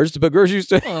stars, to put grocery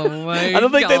store. Oh my I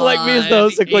don't think they like me as the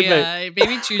host of Clickbait. Yeah,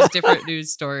 maybe choose different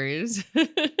news stories.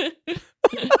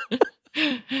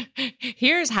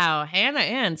 Here's how Hannah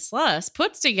Ann Sluss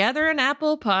puts together an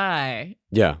apple pie.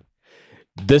 Yeah.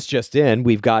 This just in,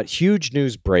 we've got huge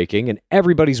news breaking and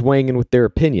everybody's weighing in with their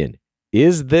opinion.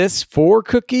 Is this 4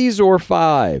 cookies or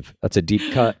 5? That's a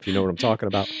deep cut, if you know what I'm talking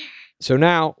about. So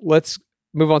now let's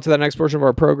move on to the next portion of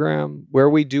our program where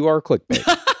we do our clickbait.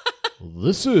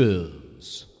 This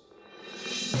is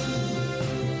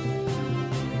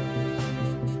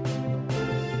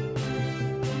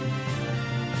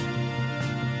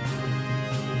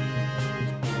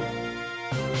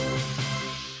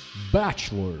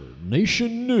Bachelor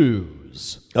Nation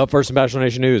News. Up first in Bachelor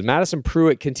Nation News, Madison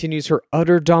Pruitt continues her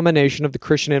utter domination of the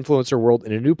Christian influencer world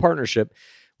in a new partnership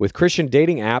with Christian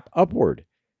dating app Upward.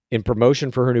 In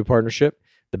promotion for her new partnership,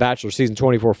 the Bachelor Season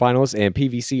 24 finalist and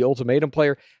PVC Ultimatum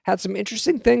player had some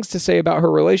interesting things to say about her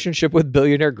relationship with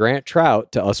billionaire Grant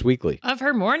Trout to Us Weekly. Of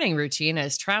her morning routine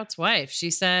as Trout's wife,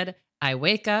 she said, I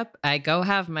wake up, I go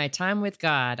have my time with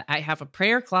God. I have a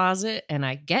prayer closet and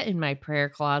I get in my prayer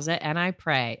closet and I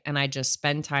pray and I just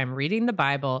spend time reading the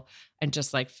Bible and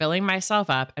just like filling myself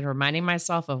up and reminding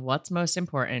myself of what's most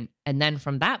important. And then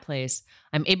from that place,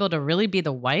 I'm able to really be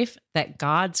the wife that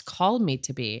God's called me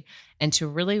to be and to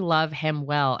really love him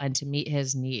well and to meet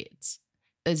his needs.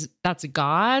 That's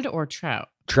God or Trout?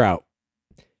 Trout.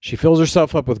 She fills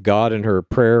herself up with God in her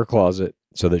prayer closet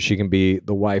so that she can be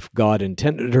the wife God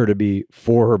intended her to be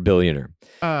for her billionaire.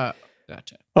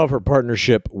 Gotcha. Of her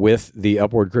partnership with the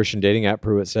Upward Christian dating app,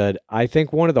 Pruitt said, I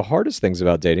think one of the hardest things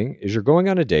about dating is you're going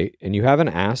on a date and you haven't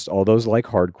asked all those like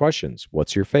hard questions.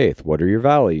 What's your faith? What are your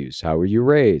values? How were you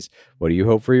raised? What do you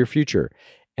hope for your future?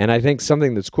 And I think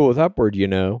something that's cool with Upward, you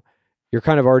know, you're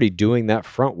kind of already doing that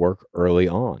front work early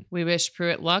on. We wish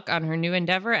Pruitt luck on her new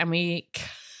endeavor and we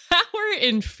cower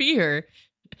in fear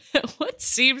at what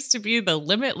seems to be the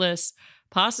limitless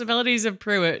possibilities of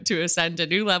Pruitt to ascend to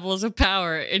new levels of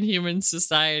power in human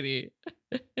society.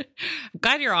 I'm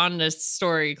glad you're on this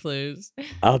story, Clues.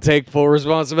 I'll take full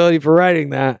responsibility for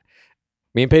writing that.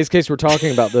 Me and Pace Case were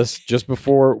talking about this just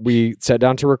before we sat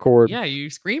down to record. Yeah, you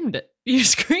screamed it. You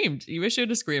screamed. You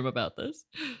issued a scream about this.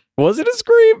 Was it a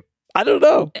scream? I don't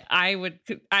know.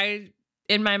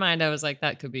 In my mind, I was like,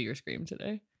 that could be your scream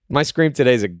today. My scream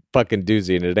today is a fucking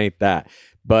doozy, and it ain't that.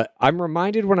 But I'm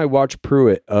reminded when I watch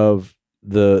Pruitt of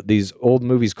these old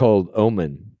movies called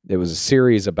Omen. It was a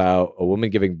series about a woman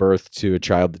giving birth to a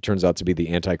child that turns out to be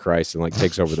the Antichrist and like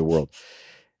takes over the world.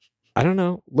 I don't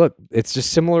know. Look, it's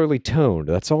just similarly toned.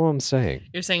 That's all I'm saying.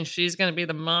 You're saying she's going to be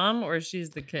the mom or she's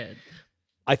the kid?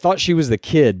 I thought she was the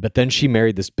kid, but then she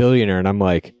married this billionaire, and I'm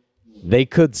like, they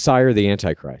could sire the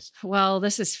Antichrist. Well,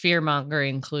 this is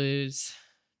fear-mongering, Clues.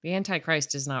 The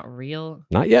Antichrist is not real.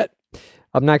 Not yet.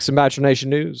 Up next in Bachelor Nation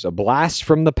News, a blast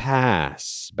from the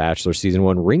past. Bachelor Season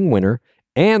 1 ring winner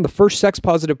And the first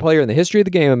sex-positive player in the history of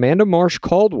the game, Amanda Marsh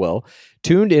Caldwell,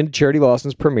 tuned into Charity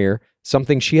Lawson's premiere,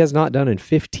 something she has not done in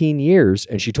 15 years,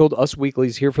 and she told Us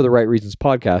Weekly's Here for the Right Reasons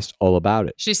podcast all about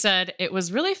it. She said, "It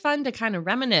was really fun to kind of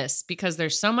reminisce because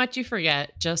there's so much you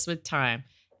forget just with time.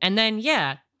 And then,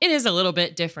 yeah, it is a little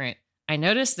bit different. I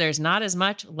noticed there's not as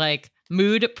much like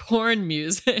mood porn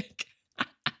music."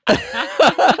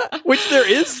 Which there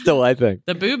is still, I think.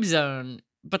 The boob zone.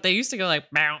 But they used to go like,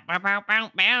 bow, bow, bow,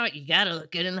 bow, bow. You gotta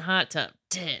look good in the hot tub.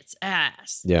 Tits,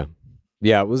 ass. Yeah.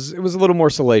 Yeah, it was a little more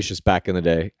salacious back in the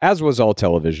day, as was all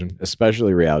television,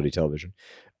 especially reality television.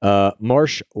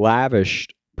 Marsh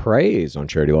lavished praise on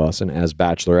Charity Lawson as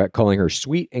Bachelorette, calling her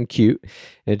sweet and cute.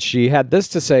 And she had this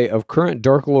to say of current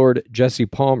Dark Lord Jesse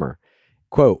Palmer.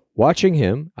 Quote, "Watching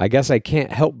him, I guess I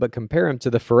can't help but compare him to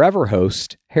the forever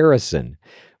host, Harrison.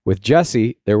 With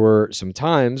Jesse, there were some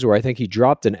times where I think he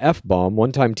dropped an F-bomb,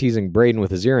 one time teasing Braden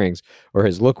with his earrings or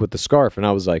his look with the scarf. And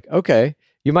I was like, okay,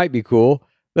 you might be cool.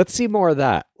 Let's see more of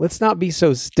that. Let's not be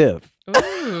so stiff."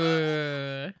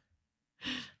 Ooh.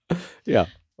 Yeah.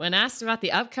 When asked about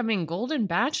the upcoming Golden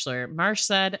Bachelor, Marsh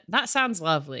said, "That sounds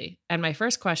lovely. And my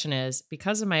first question is,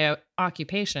 because of my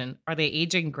occupation, are they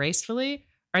aging gracefully?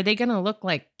 Are they going to look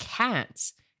like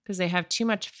cats because they have too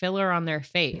much filler on their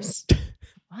face?"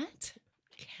 What?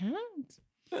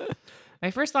 Cats?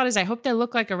 My first thought is, I hope they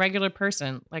look like a regular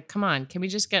person. Like, come on, can we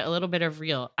just get a little bit of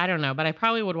real? I don't know, but I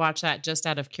probably would watch that just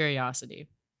out of curiosity.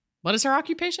 What is her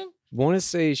occupation? Want to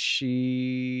say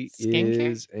she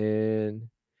Skincare? is in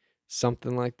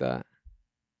something like that.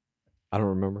 I don't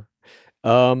remember.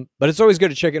 But it's always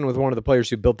good to check in with one of the players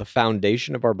who built the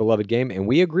foundation of our beloved game, and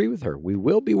we agree with her. We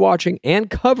will be watching and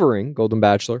covering Golden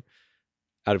Bachelor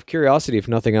out of curiosity, if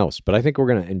nothing else. But I think we're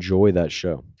going to enjoy that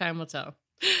show. Time will tell.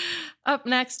 Up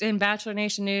next in Bachelor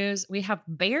Nation news, we have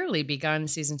barely begun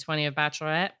season 20 of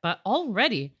Bachelorette, but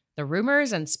already the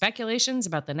rumors and speculations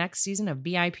about the next season of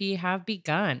BIP have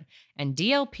begun, and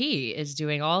DLP is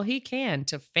doing all he can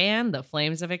to fan the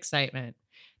flames of excitement.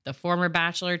 The former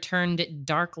Bachelor turned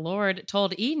Dark Lord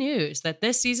told E! News that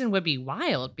this season would be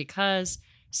wild because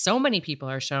so many people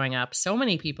are showing up, so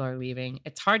many people are leaving.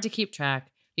 It's hard to keep track.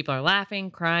 People are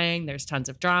laughing, crying, there's tons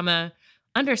of drama.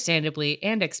 Understandably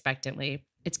and expectantly,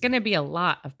 it's going to be a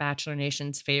lot of Bachelor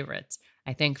Nation's favorites,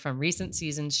 I think, from recent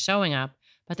seasons showing up,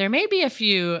 but there may be a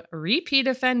few repeat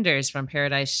offenders from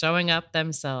Paradise showing up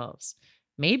themselves.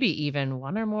 Maybe even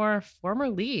one or more former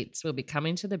leads will be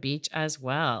coming to the beach as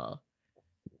well.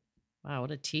 Wow,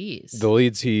 what a tease. The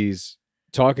leads he's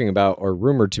talking about are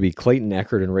rumored to be Clayton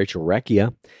Eckert and Rachel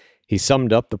Recchia. He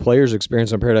summed up the players'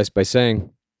 experience on Paradise by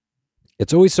saying,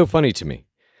 "It's always so funny to me.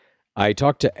 I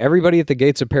talk to everybody at the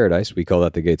gates of Paradise, we call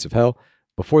that the gates of hell,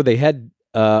 before they head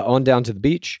on down to the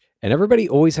beach, and everybody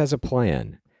always has a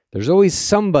plan. There's always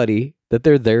somebody that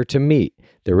they're there to meet.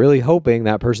 They're really hoping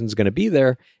that person's going to be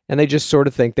there, and they just sort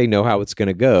of think they know how it's going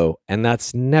to go, and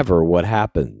that's never what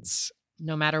happens."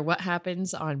 No matter what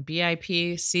happens on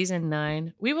BIP Season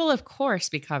 9, we will of course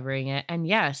be covering it. And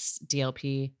yes,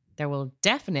 DLP, there will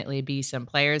definitely be some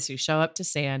players who show up to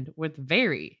Sand with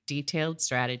very detailed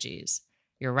strategies.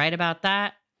 You're right about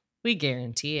that. We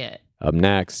guarantee it. Up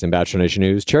next in Bachelor Nation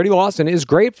news, Charity Lawson is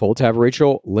grateful to have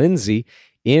Rachel Lindsay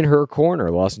in her corner.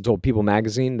 Lawson told People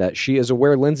magazine that she is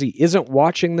aware Lindsay isn't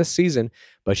watching this season,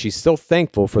 but she's still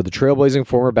thankful for the trailblazing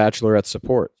former Bachelorette's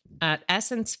support. At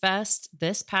Essence Fest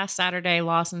this past Saturday,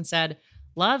 Lawson said,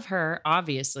 "Love her,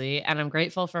 obviously, and I'm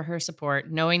grateful for her support,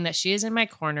 knowing that she is in my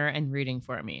corner and rooting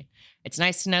for me. It's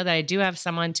nice to know that I do have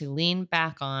someone to lean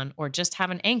back on or just have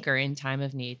an anchor in time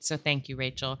of need. So thank you,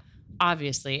 Rachel.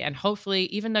 Obviously, and hopefully,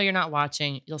 even though you're not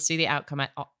watching, you'll see the outcome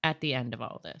at the end of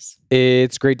all this."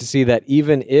 It's great to see that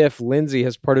even if Lindsay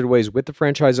has parted ways with the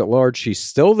franchise at large, she's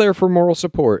still there for moral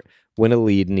support when a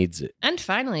lead needs it. And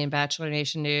finally, in Bachelor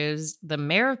Nation news, the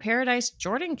mayor of Paradise,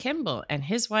 Jordan Kimball, and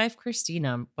his wife,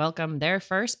 Christina, welcomed their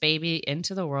first baby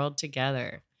into the world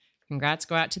together. Congrats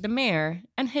go out to the mayor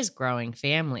and his growing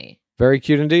family. Very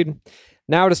cute indeed.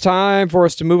 Now it is time for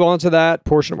us to move on to that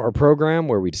portion of our program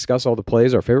where we discuss all the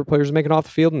plays our favorite players are making off the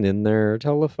field and in their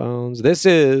telephones. This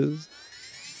is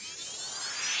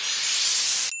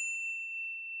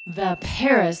the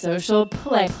parasocial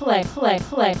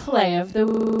play of the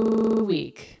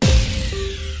week.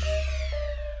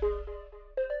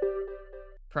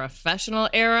 Professional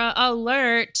era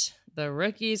alert. The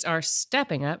rookies are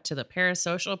stepping up to the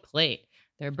parasocial plate.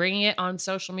 They're bringing it on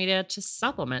social media to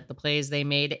supplement the plays they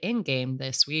made in-game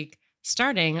this week,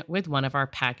 starting with one of our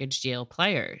package deal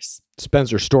players.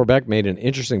 Spencer Storbeck made an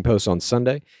interesting post on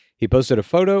Sunday. He posted a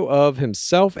photo of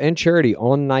himself and Charity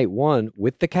on night one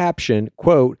with the caption,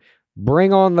 quote,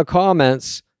 "Bring on the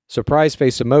comments, Surprise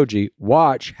face emoji.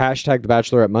 Watch hashtag The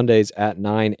Bachelorette Mondays at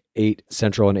 9, 8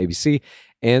 Central on ABC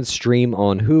and stream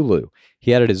on Hulu.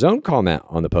 He added his own comment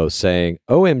on the post saying,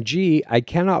 OMG, I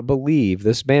cannot believe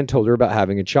this man told her about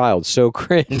having a child. So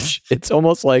cringe. It's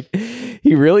almost like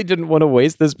he really didn't want to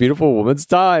waste this beautiful woman's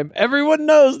time. Everyone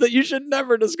knows that you should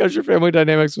never discuss your family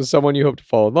dynamics with someone you hope to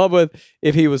fall in love with.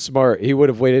 If he was smart, he would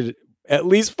have waited at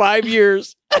least 5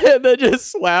 years and then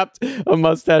just slapped a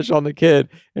mustache on the kid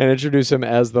and introduced him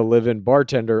as the live-in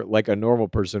bartender like a normal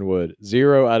person would.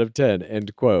 0 out of 10,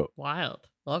 end quote. Wild.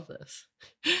 Love this.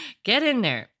 Get in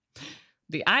there.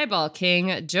 The Eyeball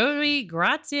King, Joey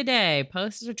Graziadei,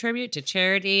 posted a tribute to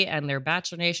Charity and their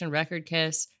Bachelor Nation record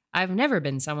kiss. I've never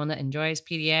been someone that enjoys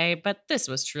PDA, but this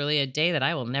was truly a day that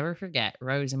I will never forget.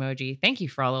 Rose emoji. Thank you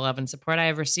for all the love and support I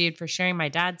have received for sharing my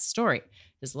dad's story.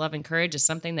 His love and courage is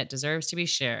something that deserves to be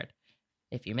shared.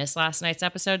 If you missed last night's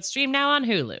episode, stream now on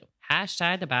Hulu.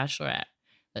 Hashtag The Bachelorette.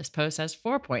 This post has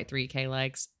 4.3K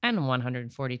likes and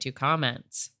 142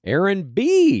 comments. Aaron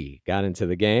B. got into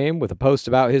the game with a post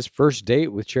about his first date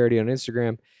with Charity on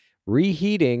Instagram,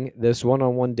 reheating this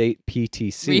one-on-one date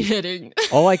PTC. Reheating.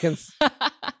 All I can...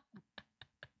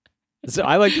 So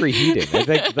I like reheating. I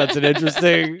think that's an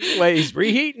interesting way. He's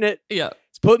reheating it. Yeah.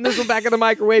 He's putting this one back in the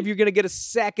microwave. You're going to get a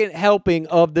second helping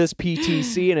of this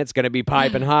PTC, and it's going to be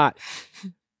piping hot.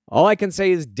 All I can say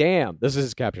is, damn. This is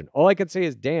his caption. All I can say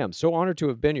is, damn. So honored to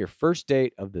have been your first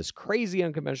date of this crazy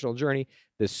unconventional journey.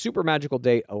 This super magical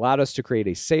date allowed us to create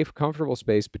a safe, comfortable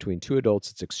space between two adults.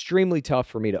 It's extremely tough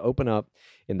for me to open up.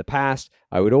 In the past,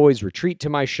 I would always retreat to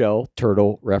my shell,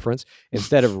 turtle reference,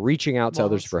 instead of reaching out to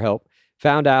others for help.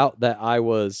 Found out that I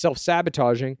was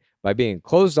self-sabotaging by being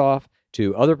closed off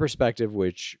to other perspective,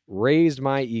 which raised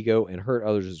my ego and hurt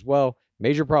others as well.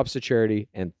 Major props to Charity,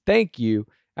 and thank you.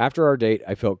 After our date,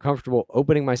 I felt comfortable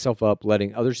opening myself up,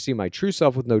 letting others see my true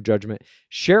self with no judgment,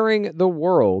 sharing the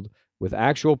world with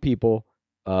actual people.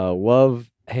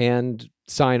 Love hand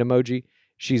sign emoji.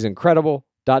 She's incredible. ...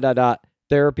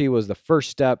 Therapy was the first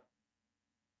step,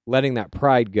 letting that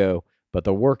pride go, but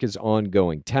the work is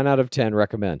ongoing. 10 out of 10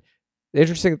 recommend.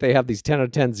 Interesting that they have these 10 out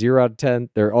of 10, 0 out of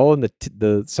 10. They're all in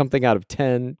the something out of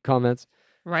 10 comments.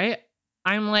 Right?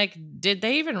 I'm like, did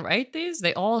they even write these?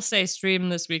 They all say stream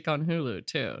this week on Hulu,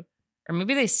 too. Or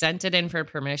maybe they sent it in for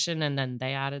permission and then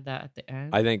they added that at the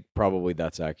end. I think probably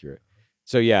that's accurate.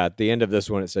 So yeah, at the end of this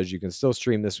one, it says you can still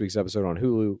stream this week's episode on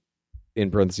Hulu, in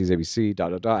parentheses, ABC, ...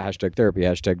 hashtag therapy,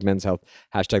 hashtag men's health,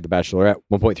 hashtag The Bachelorette,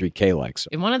 1.3K likes.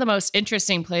 In one of the most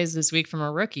interesting plays this week from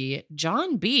a rookie,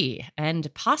 John B.,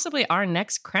 and possibly our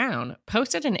next crown,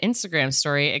 posted an Instagram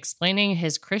story explaining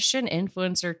his Christian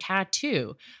influencer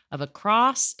tattoo of a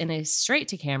cross in a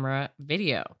straight-to-camera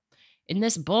video. In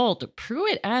this bold,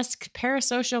 Pruitt-esque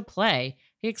parasocial play,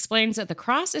 he explains that the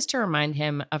cross is to remind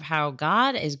him of how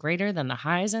God is greater than the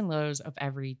highs and lows of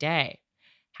every day.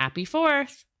 Happy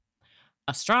 4th!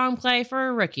 A strong play for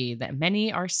a rookie that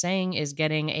many are saying is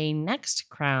getting a next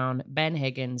crown Ben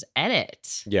Higgins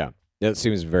edit. Yeah, that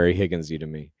seems very Higginsy to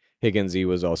me. Higginsy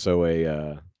was also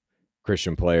a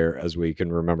Christian player, as we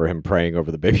can remember him praying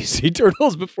over the baby sea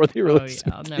turtles before they released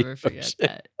I'll never forget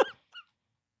that.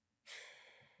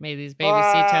 May these baby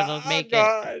sea turtles make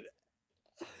it.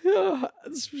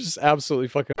 It's just absolutely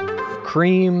fucking...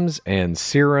 Creams and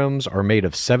serums are made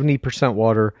of 70%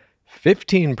 water,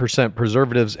 15%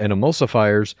 preservatives and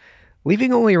emulsifiers,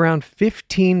 leaving only around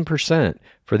 15%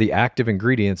 for the active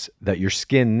ingredients that your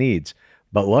skin needs.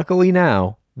 But luckily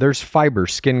now, there's Fiber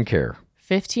Skincare.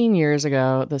 15 years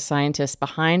ago, the scientists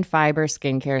behind Fiber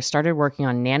Skincare started working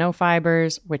on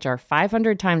nanofibers, which are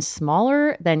 500 times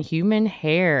smaller than human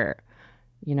hair.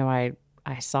 You know, I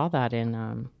saw that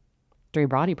in Three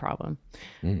Body Problem.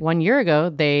 1 year ago,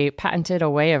 they patented a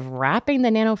way of wrapping the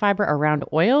nanofiber around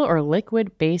oil or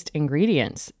liquid-based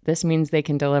ingredients. This means they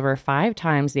can deliver 5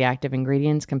 times the active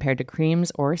ingredients compared to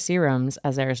creams or serums,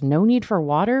 as there is no need for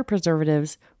water,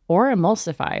 preservatives, or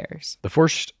emulsifiers. The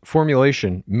first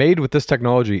formulation made with this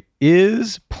technology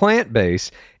is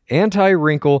plant-based,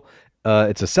 anti-wrinkle.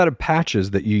 It's a set of patches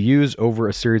that you use over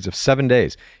a series of 7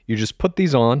 days. You just put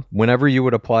these on whenever you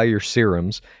would apply your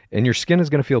serums, and your skin is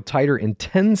going to feel tighter in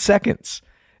 10 seconds.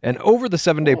 And over the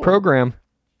 7-day program,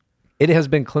 it has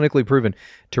been clinically proven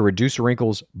to reduce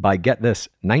wrinkles by, get this,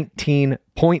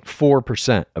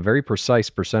 19.4%, a very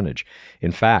precise percentage.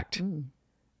 In fact,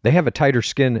 they have a tighter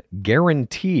skin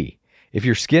guarantee. If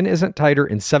your skin isn't tighter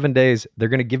in 7 days, they're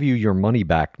going to give you your money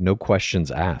back, no questions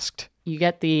asked. You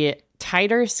get the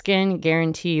tighter skin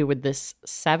guarantee with this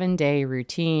 7-day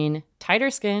routine.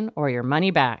 Tighter skin or your money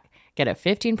back. Get a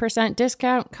 15%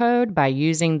 discount code by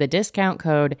using the discount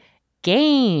code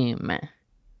GAME.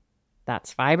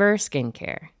 That's Fiber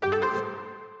Skincare.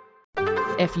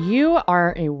 If you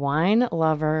are a wine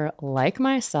lover like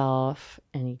myself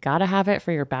and you got to have it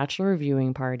for your bachelor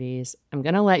viewing parties, I'm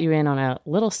going to let you in on a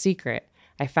little secret.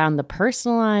 I found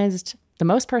the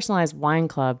most personalized wine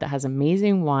club that has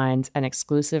amazing wines and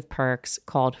exclusive perks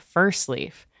called First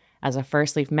Leaf. As a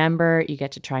First Leaf member, you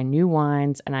get to try new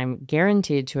wines, and I'm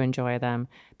guaranteed to enjoy them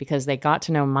because they got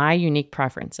to know my unique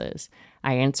preferences.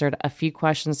 I answered a few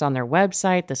questions on their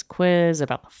website, this quiz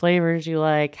about the flavors you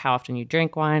like, how often you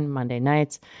drink wine, Monday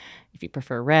nights, if you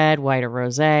prefer red, white, or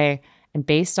rosé. And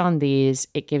based on these,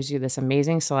 it gives you this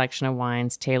amazing selection of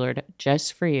wines tailored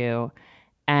just for you.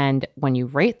 And when you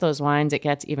rate those wines, it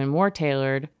gets even more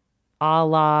tailored, a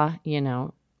la,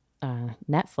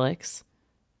 Netflix.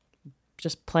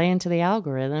 Just play into the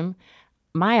algorithm.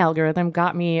 My algorithm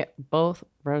got me both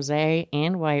rosé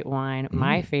and white wine,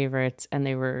 my favorites, and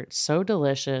they were so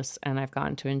delicious, and I've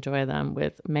gotten to enjoy them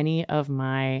with many of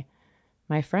my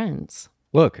friends.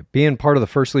 Look, being part of the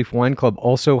First Leaf Wine Club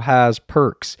also has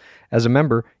perks. As a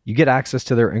member, you get access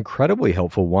to their incredibly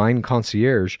helpful wine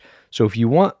concierge. So if you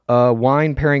want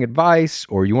wine pairing advice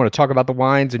or you want to talk about the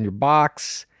wines in your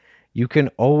box, you can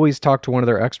always talk to one of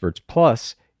their experts.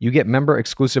 Plus, you get member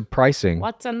exclusive pricing.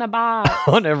 What's in the box?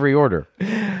 On every order.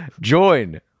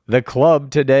 Join the club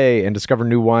today and discover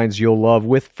new wines you'll love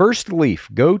with First Leaf.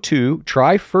 Go to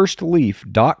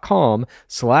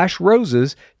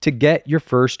tryfirstleaf.com/roses to get your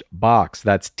first box.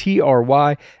 That's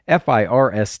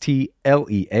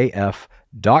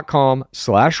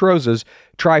tryfirstleaf.com/roses.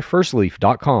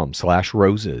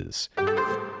 Tryfirstleaf.com/roses.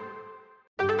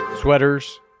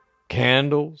 Sweaters,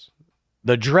 candles,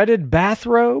 the dreaded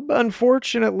bathrobe.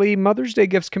 Unfortunately, Mother's Day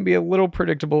gifts can be a little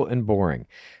predictable and boring.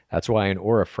 That's why an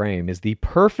Aura frame is the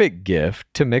perfect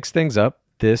gift to mix things up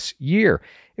this year.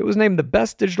 It was named the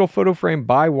best digital photo frame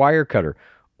by Wirecutter.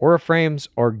 Aura frames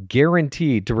are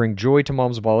guaranteed to bring joy to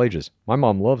moms of all ages. My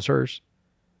mom loves hers.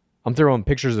 I'm throwing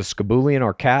pictures of Skaboolian,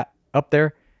 our cat, up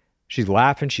there. She's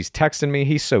laughing. She's texting me.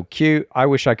 He's so cute. I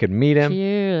wish I could meet him.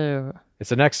 Cute.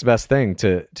 It's the next best thing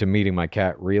to meeting my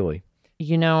cat, really.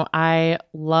 I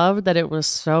love that it was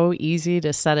so easy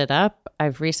to set it up.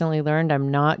 I've recently learned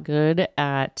I'm not good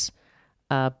at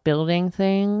building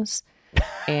things,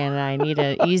 and I need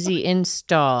an easy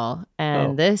install.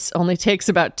 And this only takes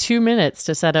about 2 minutes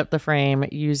to set up the frame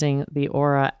using the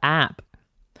Aura app.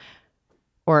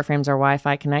 Aura frames are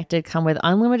Wi-Fi connected, come with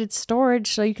unlimited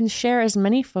storage, so you can share as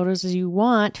many photos as you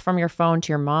want from your phone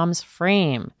to your mom's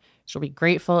frame. She'll be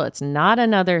grateful it's not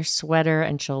another sweater,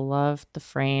 and she'll love the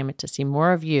frame to see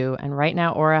more of you. And right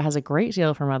now, Aura has a great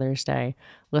deal for Mother's Day.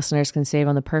 Listeners can save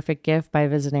on the perfect gift by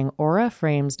visiting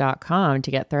auraframes.com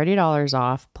to get $30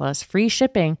 off plus free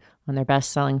shipping on their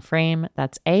best-selling frame.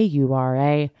 That's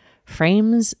AURA,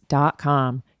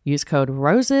 frames.com. Use code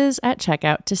ROSES at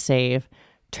checkout to save.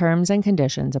 Terms and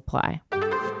conditions apply.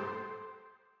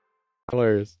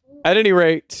 Hilarious. At any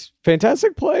rate,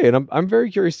 fantastic play, and I'm very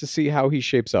curious to see how he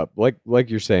shapes up. Like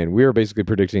you're saying, we are basically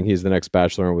predicting he's the next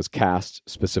Bachelor and was cast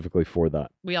specifically for that.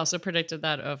 We also predicted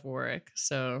that of Warwick,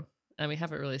 and we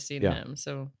haven't really seen him.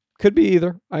 So could be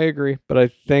either. I agree, but I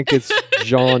think it's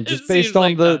John, just based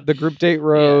on the group date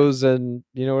rose, and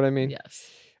you know what I mean.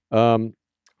 Yes.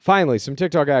 Finally, some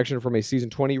TikTok action from a season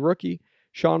 20 rookie.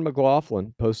 Sean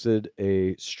McLaughlin posted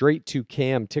a straight to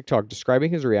cam TikTok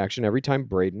describing his reaction every time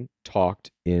Braden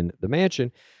talked in the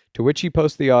mansion, to which he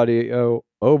posted the audio,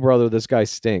 "Oh brother, this guy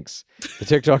stinks." The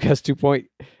TikTok has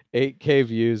 2.8K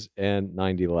views and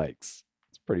 90 likes.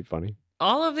 It's pretty funny.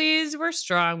 All of these were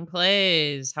strong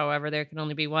plays. However, there can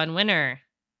only be one winner.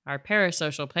 Our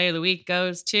parasocial play of the week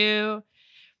goes to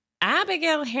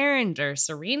Abigail Herringer,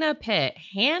 Serena Pitt,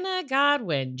 Hannah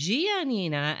Godwin,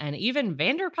 Giannina, and even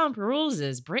Vanderpump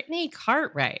Rules' Brittany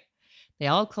Cartwright. They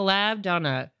all collabed on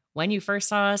a When You First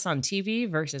Saw Us on TV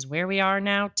versus Where We Are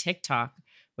Now TikTok,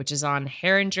 which is on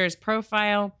Herringer's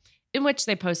profile, in which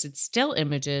they posted still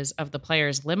images of the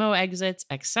players' limo exits,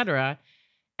 etc.,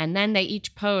 and then they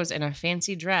each pose in a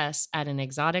fancy dress at an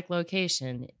exotic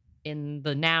location in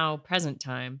the now present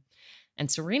time. And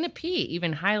Serena P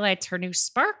even highlights her new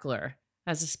sparkler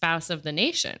as a spouse of the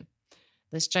nation.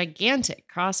 This gigantic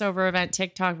crossover event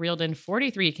TikTok reeled in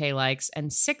 43K likes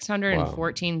and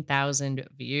 614,000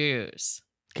 views.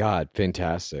 God,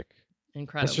 fantastic.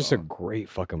 Incredible. That's just a great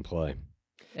fucking play.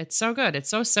 It's so good. It's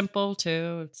so simple,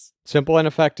 too. It's simple and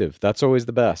effective. That's always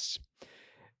the best.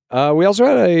 We also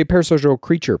had a parasocial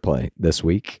creature play this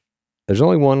week. There's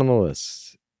only one on the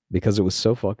list because it was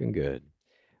so fucking good.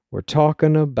 We're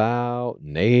talking about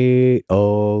Nate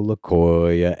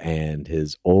Olakoya and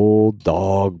his old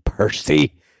dog,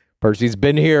 Percy. Percy's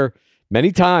been here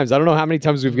Many times. I don't know how many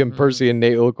times we've given Percy and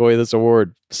Nate Ilokoye this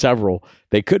award. Several.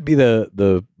 They could be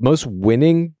the most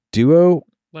winning duo.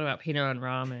 What about Pino and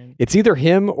Ramen? It's either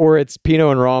him or it's Pino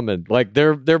and Ramen. Like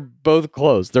they're both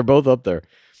close. They're both up there.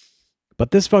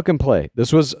 But this fucking play,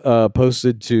 this was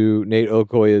posted to Nate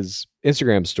Ilokoye's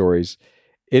Instagram stories.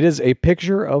 It is a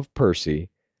picture of Percy,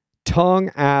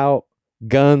 tongue out,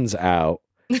 guns out,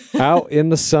 out in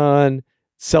the sun,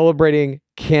 celebrating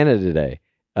Canada Day.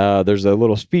 There's a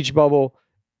little speech bubble.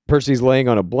 Percy's laying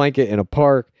on a blanket in a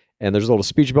park, and there's a little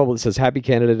speech bubble that says Happy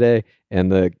Canada Day,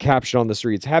 and the caption on the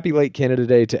streets, Happy late Canada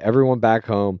Day to everyone back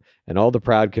home and all the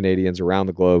proud Canadians around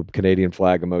the globe. Canadian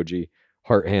flag emoji,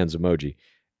 heart hands emoji.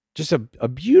 Just a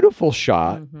beautiful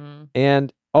shot,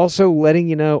 and also letting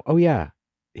you know, oh yeah,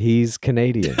 he's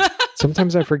Canadian.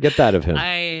 Sometimes I forget that of him.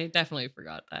 I definitely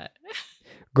forgot that.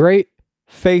 Great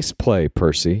face play,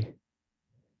 Percy.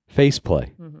 Face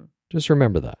play. Just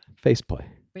remember that. Face play.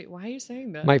 Wait, why are you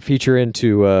saying that? Might feature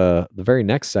into the very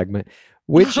next segment,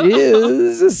 which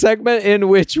is a segment in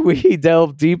which we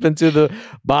delve deep into the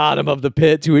bottom of the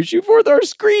pit to issue forth our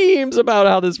screams about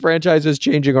how this franchise is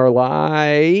changing our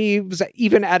lives,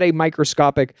 even at a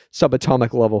microscopic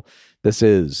subatomic level. This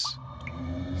is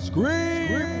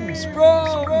Screams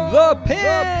from the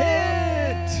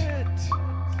Pit!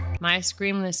 My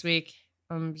scream this week,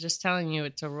 I'm just telling you,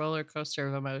 it's a roller coaster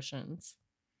of emotions.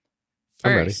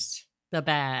 I'm ready. First, the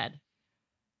bad.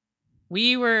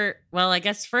 I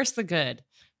guess first the good.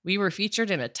 We were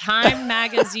featured in a Time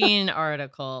magazine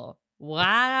article.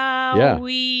 Wow.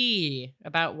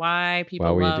 About why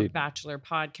people love indeed. Bachelor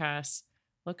podcasts.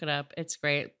 Look it up. It's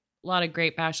great. A lot of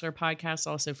great Bachelor podcasts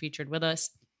also featured with us.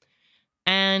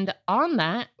 And on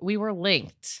that, we were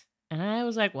linked. And I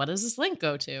was like, what does this link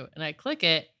go to? And I click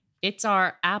it. It's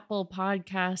our Apple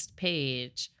podcast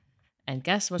page. And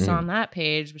guess what's on that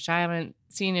page, which I haven't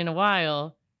seen in a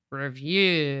while?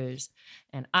 Reviews.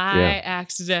 And I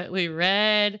accidentally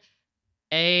read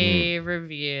a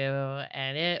review,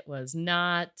 and it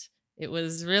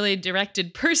was really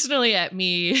directed personally at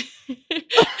me.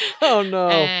 Oh no.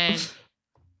 And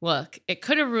look, it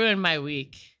could have ruined my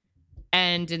week.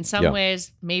 And in some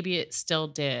ways, maybe it still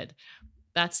did.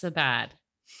 That's the bad.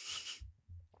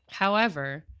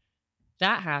 However,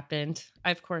 that happened.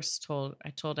 I of course told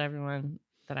everyone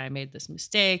that I made this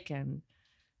mistake and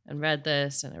read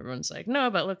this, and everyone's like, no,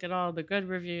 but look at all the good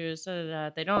reviews. Da, da,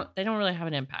 da. They don't really have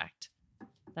an impact.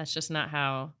 That's just not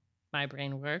how my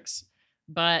brain works.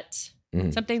 But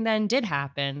something then did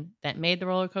happen that made the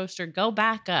roller coaster go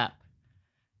back up.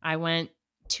 I went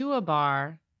to a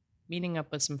bar, meeting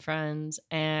up with some friends,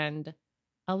 and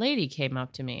a lady came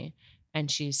up to me and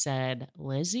she said,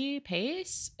 Lizzie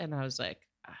Pace? And I was like,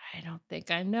 I don't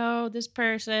think I know this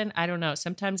person. I don't know.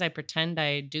 Sometimes I pretend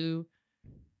I do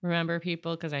remember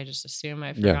people because I just assume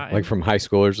I've forgotten. Yeah, like from high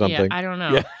school or something. Yeah, I don't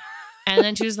know. Yeah. And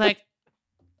then she was like,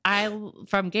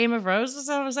 from Game of Roses.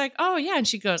 I was like, oh yeah. And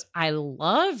she goes, I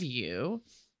love you.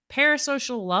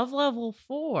 Parasocial love level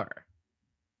 4.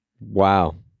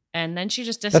 Wow. And then she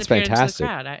just disappeared into the fantastic.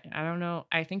 crowd. I don't know.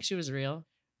 I think she was real.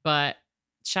 But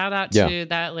shout out to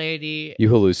that lady. You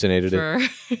hallucinated for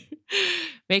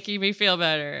making me feel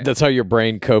better. That's how your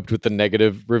brain coped with the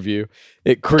negative review.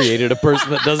 It created a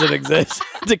person that doesn't exist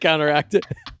to counteract it.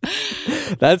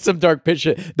 That's some dark pit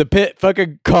shit. The pit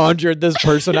fucking conjured this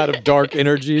person out of dark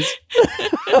energies.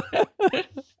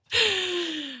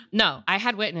 No, I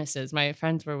had witnesses. My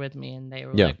friends were with me and they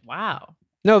were like, wow.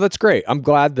 No, that's great. I'm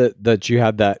glad that you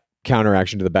had that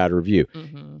counteraction to the bad review.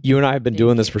 You and I have been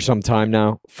doing this for some time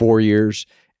now, 4 years.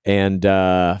 And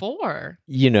 4?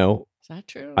 You know. Is that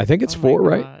true? I think it's 4,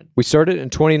 right? We started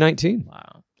in 2019.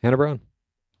 Wow. Hannah Brown.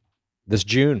 This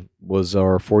June was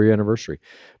our 4-year anniversary.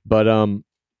 But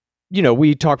you know,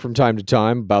 we talk from time to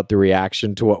time about the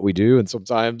reaction to what we do, and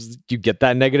sometimes you get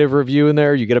that negative review in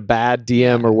there, you get a bad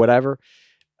DM or whatever.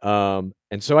 And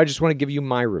so I just want to give you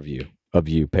my review of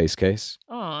you, Pace Case.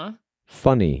 Aw.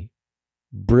 Funny,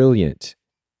 brilliant,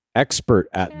 expert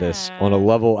at this on a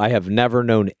level I have never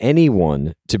known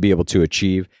anyone to be able to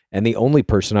achieve, and the only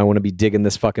person I want to be digging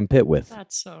this fucking pit with.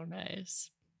 That's so nice.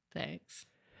 Thanks.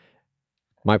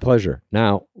 My pleasure.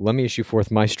 Now, let me issue forth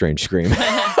my strange scream.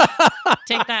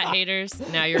 Take that, haters.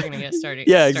 Now you're going to get started.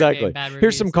 Yeah, exactly.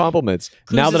 Here's some compliments.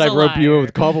 Now that I've roped you in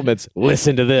with compliments,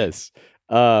 listen to this.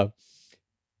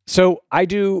 So I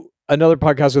do another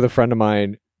podcast with a friend of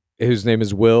mine whose name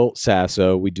is Will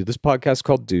Sasso. We do this podcast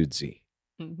called Dudesy.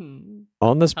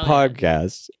 On this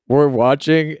podcast, we're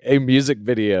watching a music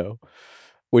video,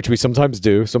 which we sometimes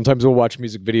do. Sometimes we'll watch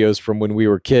music videos from when we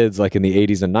were kids, like in the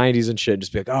 80s and 90s and shit, and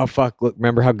just be like, oh, fuck, look,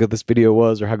 remember how good this video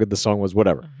was or how good the song was,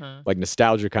 whatever. Like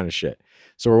nostalgia kind of shit.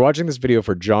 So we're watching this video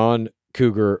for John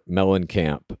Cougar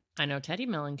Mellencamp I know Teddy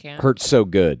Mellencamp. hurt so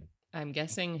good. I'm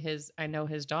guessing I know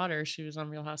his daughter. She was on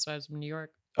Real Housewives of New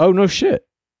York. Oh, no shit.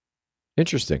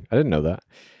 Interesting. I didn't know that.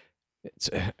 It's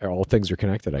all things are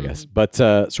connected, I guess. But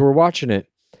so we're watching it,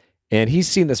 and he's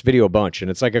seen this video a bunch, and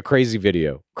it's like a crazy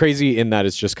video. Crazy in that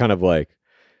it's just kind of like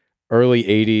early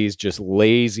 80s, just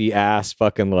lazy ass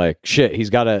fucking like shit. He's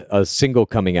got a single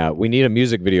coming out. We need a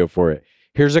music video for it.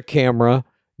 Here's a camera.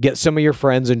 Get some of your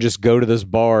friends and just go to this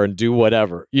bar and do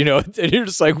whatever, you know? And you're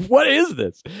just like, what is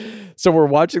this? So we're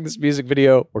watching this music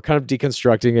video. We're kind of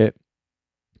deconstructing it.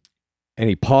 And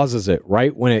he pauses it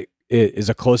right when it is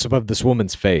a close-up of this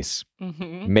woman's face,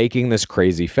 making this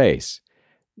crazy face.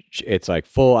 It's like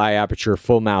full eye aperture,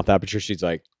 full mouth aperture. She's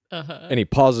like, and he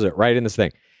pauses it right in this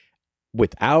thing.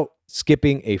 Without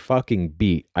skipping a fucking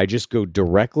beat, I just go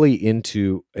directly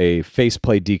into a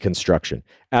faceplay deconstruction,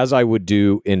 as I would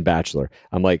do in Bachelor.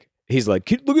 I'm like, he's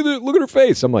like, look at her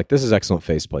face. I'm like, this is excellent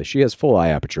faceplay. She has full eye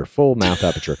aperture, full mouth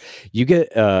aperture. You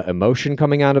get emotion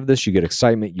coming out of this. You get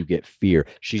excitement. You get fear.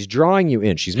 She's drawing you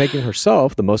in. She's making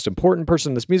herself the most important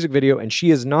person in this music video, and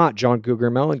she is not John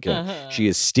Cougar Mellencamp. She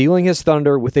is stealing his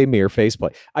thunder with a mere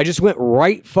faceplay. I just went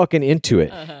right fucking into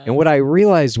it. And what I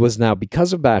realized was now,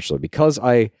 because of Bachelor, because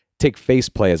I take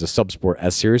faceplay as a subsport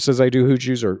as serious as I do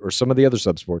hoochies or some of the other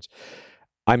subsports,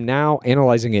 I'm now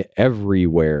analyzing it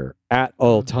everywhere at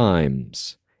all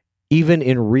times. Even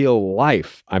in real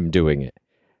life, I'm doing it.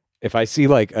 If I see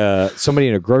like somebody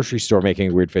in a grocery store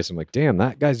making a weird face, I'm like, damn,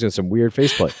 that guy's doing some weird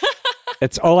faceplay.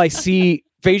 It's all I see,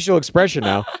 facial expression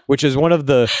now, which is one of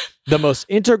the most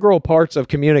integral parts of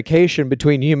communication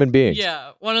between human beings.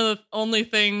 Yeah, one of the only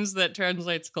things that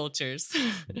translates cultures.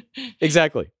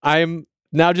 Exactly. I'm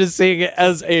now just seeing it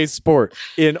as a sport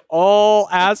in all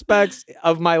aspects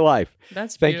of my life.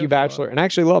 That's Thank you, Bachelor. And I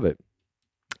actually love it.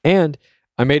 And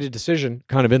I made a decision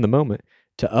kind of in the moment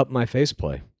to up my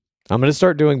faceplay. I'm going to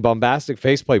start doing bombastic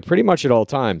faceplay pretty much at all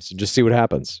times and just see what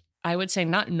happens. I would say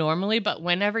not normally, but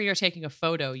whenever you're taking a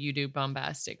photo, you do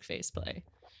bombastic faceplay.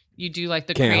 You do like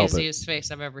the craziest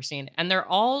face I've ever seen. And they're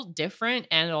all different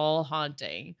and all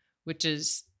haunting, which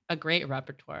is a great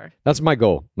repertoire. That's my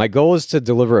goal. My goal is to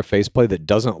deliver a faceplay that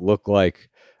doesn't look like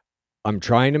I'm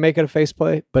trying to make it a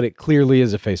faceplay, but it clearly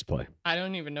is a faceplay. I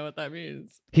don't even know what that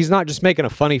means. He's not just making a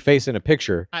funny face in a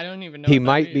picture. I don't even know He what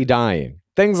that might means. be dying.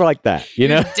 Things like that, you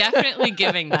You're know? definitely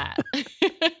giving that.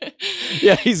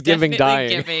 Yeah, he's giving Definitely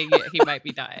dying. giving he might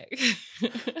be dying.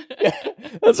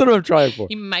 That's what I'm trying for.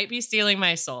 He might be stealing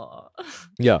my soul.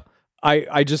 Yeah.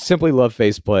 I just simply love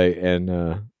faceplay,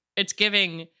 and It's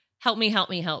giving help me, help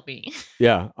me, help me.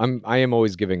 yeah, I am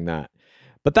always giving that.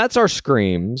 But that's our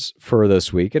screams for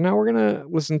this week, and now we're gonna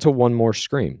listen to one more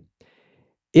scream.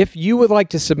 If you would like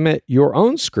to submit your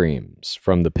own screams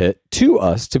from the pit to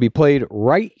us to be played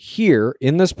right here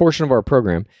in this portion of our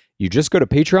program, you just go to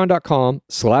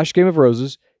patreon.com/Game of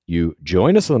Roses. You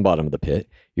join us on the bottom of the pit.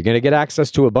 You're going to get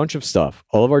access to a bunch of stuff.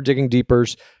 All of our Digging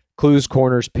Deepers, Clues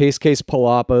Corners, Pace Case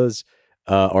Palapas,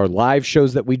 our live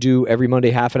shows that we do every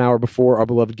Monday, half an hour before our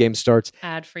beloved game starts.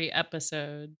 Ad-free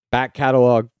episode. Back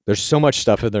catalog. There's so much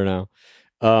stuff in there now.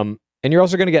 And you're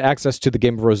also going to get access to the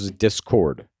Game of Roses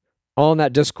Discord. On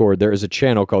that Discord, there is a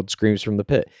channel called Screams from the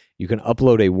Pit. You can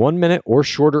upload a 1-minute or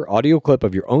shorter audio clip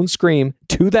of your own scream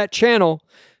to that channel.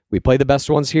 We play the best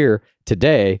ones here.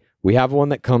 Today, we have one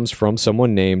that comes from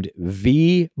someone named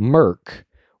V. Merck.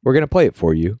 We're going to play it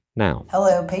for you now.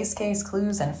 Hello, Pace Case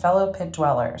Clues and fellow pit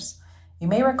dwellers. You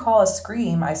may recall a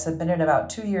scream I submitted about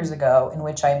 2 years ago in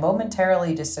which I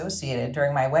momentarily dissociated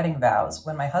during my wedding vows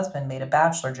when my husband made a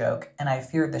Bachelor joke and I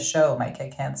feared the show might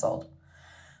get canceled.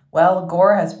 Well,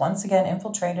 Gore has once again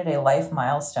infiltrated a life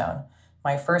milestone,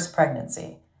 my first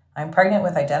pregnancy. I'm pregnant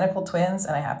with identical twins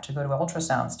and I have to go to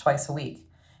ultrasounds twice a week.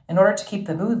 In order to keep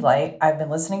the mood light, I've been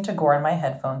listening to Gore in my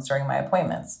headphones during my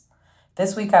appointments.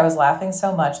 This week I was laughing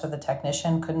so much that the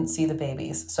technician couldn't see the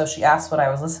babies, so she asked what I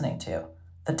was listening to.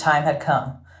 The time had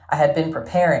come. I had been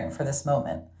preparing for this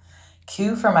moment.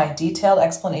 Cue for my detailed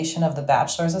explanation of The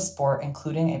Bachelor as a sport,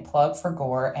 including a plug for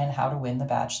Gore and how to win The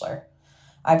Bachelor.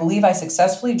 I believe I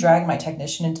successfully dragged my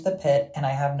technician into the pit, and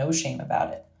I have no shame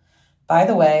about it. By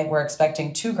the way, we're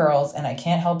expecting 2 girls, and I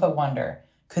can't help but wonder,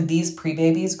 could these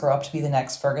pre-babies grow up to be the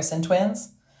next Ferguson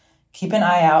twins? Keep an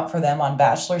eye out for them on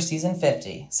Bachelor Season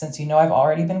 50, since you know I've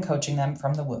already been coaching them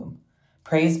from the womb.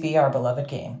 Praise be our beloved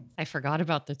game. I forgot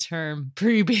about the term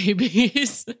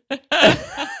pre-babies.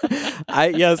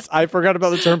 Yes, I forgot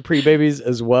about the term pre-babies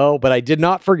as well, but I did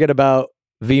not forget about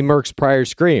V. Merck's prior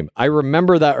scream. I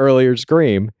remember that earlier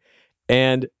scream,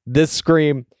 and this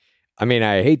scream, I mean,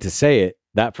 I hate to say it,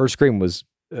 that first scream was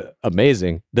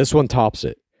amazing. This one tops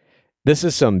it. This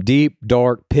is some deep,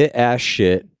 dark, pit-ass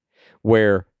shit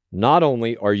where not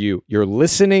only are you're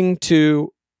listening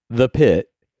to the pit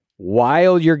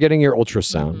while you're getting your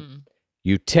ultrasound, Mm-hmm.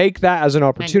 you take that as an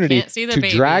opportunity to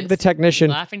drag the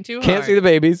technician. Laughing too hard. Can't see the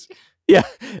babies. Yeah,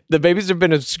 the babies have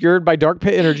been obscured by dark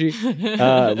pit energy,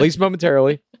 at least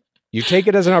momentarily. You take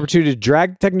it as an opportunity to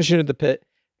drag the technician into the pit.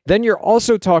 Then you're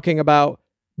also talking about,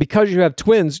 because you have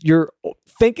twins, you're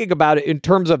thinking about it in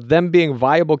terms of them being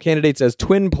viable candidates as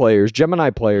twin players, Gemini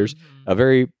players, a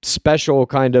very special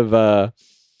kind of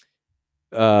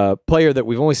player that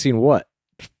we've only seen,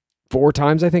 4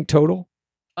 times, I think, total?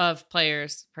 Of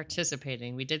players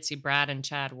participating. We did see Brad and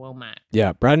Chad Womack.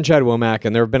 Yeah, Brad and Chad Womack,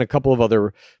 and there have been a couple of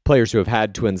other players who have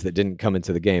had twins that didn't come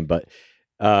into the game. But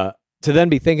to then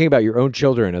be thinking about your own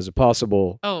children as a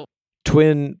possible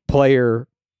twin player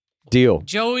deal.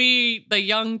 Joey, the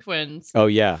young twins. Oh,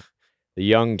 yeah. The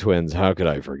young twins. How could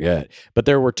I forget? But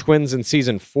there were twins in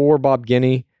season 4, Bob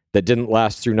Guinea, that didn't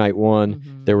last through night 1.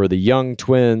 Mm-hmm. There were the young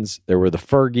twins. There were the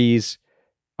Fergies.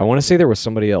 I want to say there was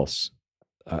somebody else.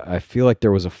 I feel like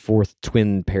there was a 4th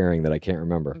twin pairing that I can't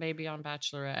remember. Maybe on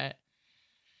Bachelorette.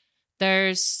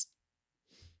 There's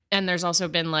also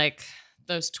been like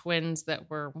those twins that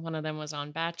were, one of them was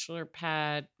on Bachelor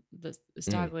Pad, the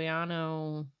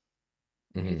Stagliano.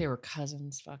 Maybe they were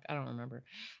cousins. Fuck, I don't remember.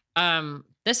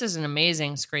 This is an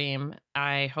amazing Scream.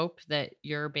 I hope that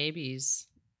your babies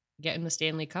get in the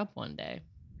Stanley Cup one day.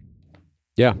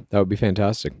 Yeah, that would be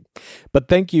fantastic. But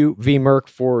thank you, V Merck,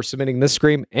 for submitting this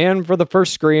Scream and for the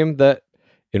first Scream that,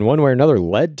 in one way or another,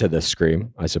 led to this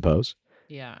Scream, I suppose.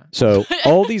 Yeah. So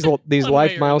all these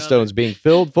life milestones being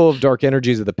filled full of dark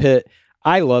energies of the pit,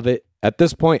 I love it. At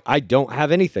this point, I don't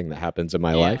have anything that happens in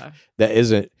my life that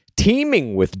isn't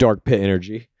teeming with dark pit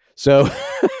energy. So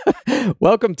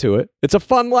welcome to it. It's a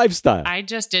fun lifestyle. I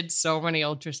just did so many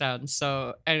ultrasounds.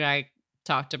 And I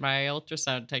talked to my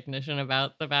ultrasound technician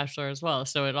about The Bachelor as well.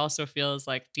 So it also feels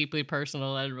like deeply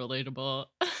personal and relatable.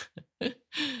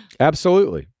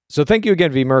 Absolutely. So thank you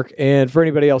again, V Merck. And for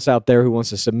anybody else out there who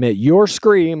wants to submit your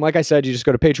Scream, like I said, you just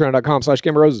go to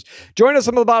patreon.com/GameRoses. Join us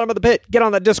on the bottom of the pit. Get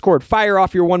on that Discord. Fire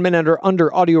off your 1 minute or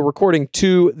under audio recording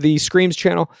to the Screams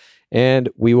channel. And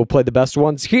we will play the best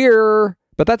ones here.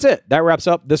 But that's it. That wraps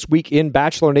up this week in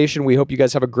Bachelor Nation. We hope you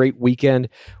guys have a great weekend.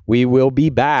 We will be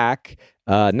back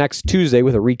next Tuesday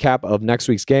with a recap of next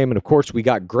week's game. And of course, we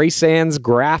got Grace Ann's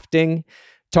grafting,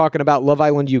 talking about Love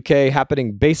Island UK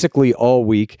happening basically all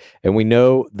week. And we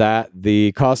know that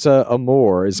the Casa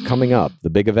Amor is coming up, the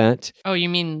big event. Oh, you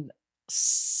mean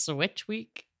Switch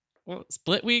Week?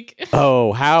 Split Week?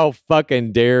 Oh, how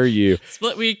fucking dare you.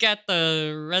 Split Week at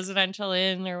the Residential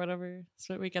Inn or whatever.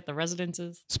 Split Week at the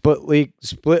Residences. Split Week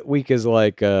is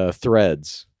like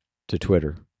Threads to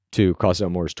Twitter, to Casa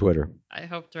Amor's Twitter. I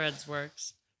hope Threads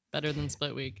works better than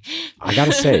Split Week. I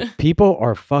gotta say, people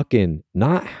are fucking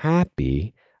not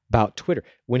happy about Twitter.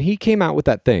 When he came out with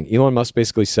that thing, Elon Musk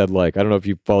basically said, like, I don't know if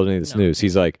you followed any of this news.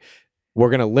 He's like, we're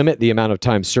going to limit the amount of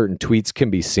time certain tweets can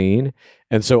be seen.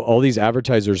 And so all these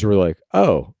advertisers were like,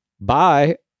 oh,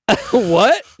 bye.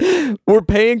 What? We're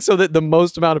paying so that the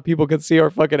most amount of people can see our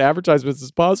fucking advertisements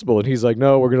as possible. And he's like,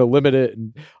 no, we're going to limit it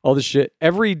and all this shit.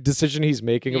 Every decision he's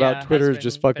making about Twitter is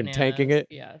just fucking tanking it.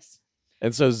 Yes.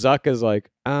 And so Zuck is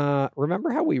like,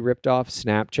 remember how we ripped off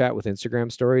Snapchat with Instagram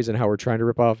stories and how we're trying to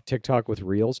rip off TikTok with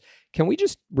Reels? Can we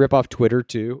just rip off Twitter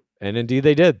too? And indeed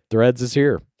they did. Threads is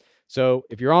here. So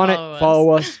if you're on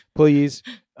follow us, please.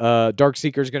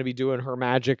 Darkseeker is going to be doing her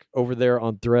magic over there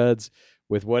on Threads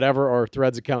with whatever our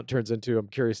Threads account turns into. I'm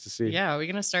curious to see. Yeah, are we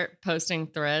going to start posting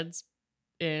threads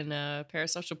in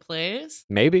Parasocial Plays?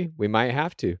 Maybe. We might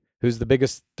have to. Who's the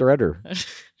biggest threader?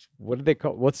 What do they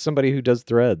call? What's somebody who does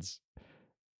threads?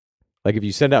 Like if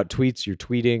you send out tweets, you're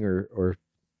tweeting or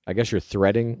I guess you're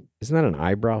threading. Isn't that an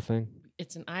eyebrow thing?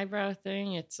 It's an eyebrow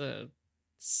thing. It's a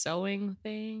sewing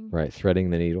thing. Right,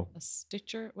 threading the needle. A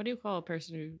stitcher. What do you call a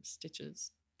person who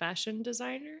stitches? Fashion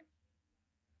designer?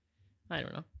 I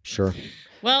don't know. Sure.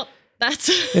 Well,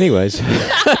 that's anyways.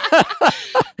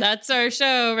 That's our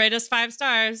show. Rate us 5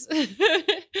 stars.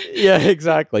 Yeah,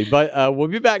 exactly. But we'll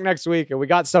be back next week, and we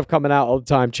got stuff coming out all the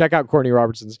time. Check out Courtney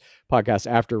Robertson's podcast,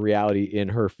 After Reality, in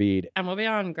her feed. And we'll be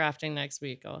on Grafting next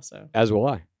week also. As will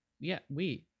I. Yeah,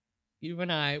 you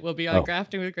and I will be on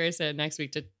Grafting with Grace next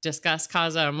week to discuss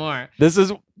Casa Amor. This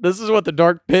is what the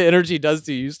dark pit energy does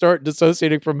to you. You start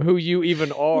dissociating from who you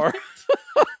even are.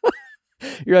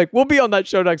 You're like, we'll be on that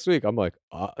show next week. I'm like,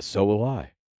 so will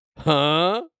I.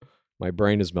 Huh? My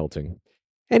brain is melting.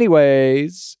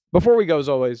 Anyways, before we go, as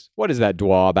always, what is that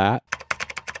dwab at?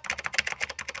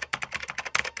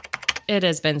 It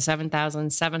has been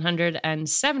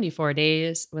 7,774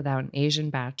 days without an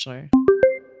Asian bachelor.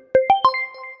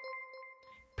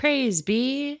 Praise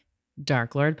be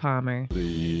Dark Lord Palmer.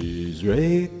 Please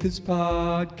rate this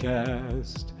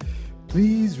podcast.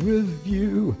 Please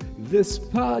review this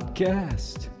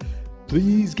podcast.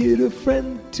 Please get a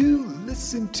friend to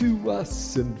listen to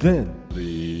us, and then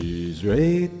please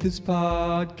rate this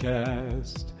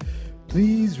podcast.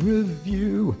 Please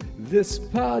review this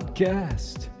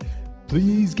podcast.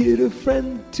 Please get a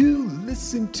friend to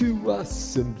listen to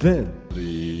us, and then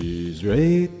please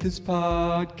rate this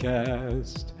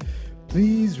podcast.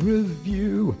 Please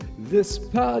review this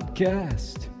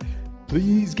podcast.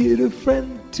 Please get a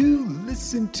friend to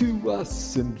listen to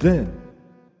us, and then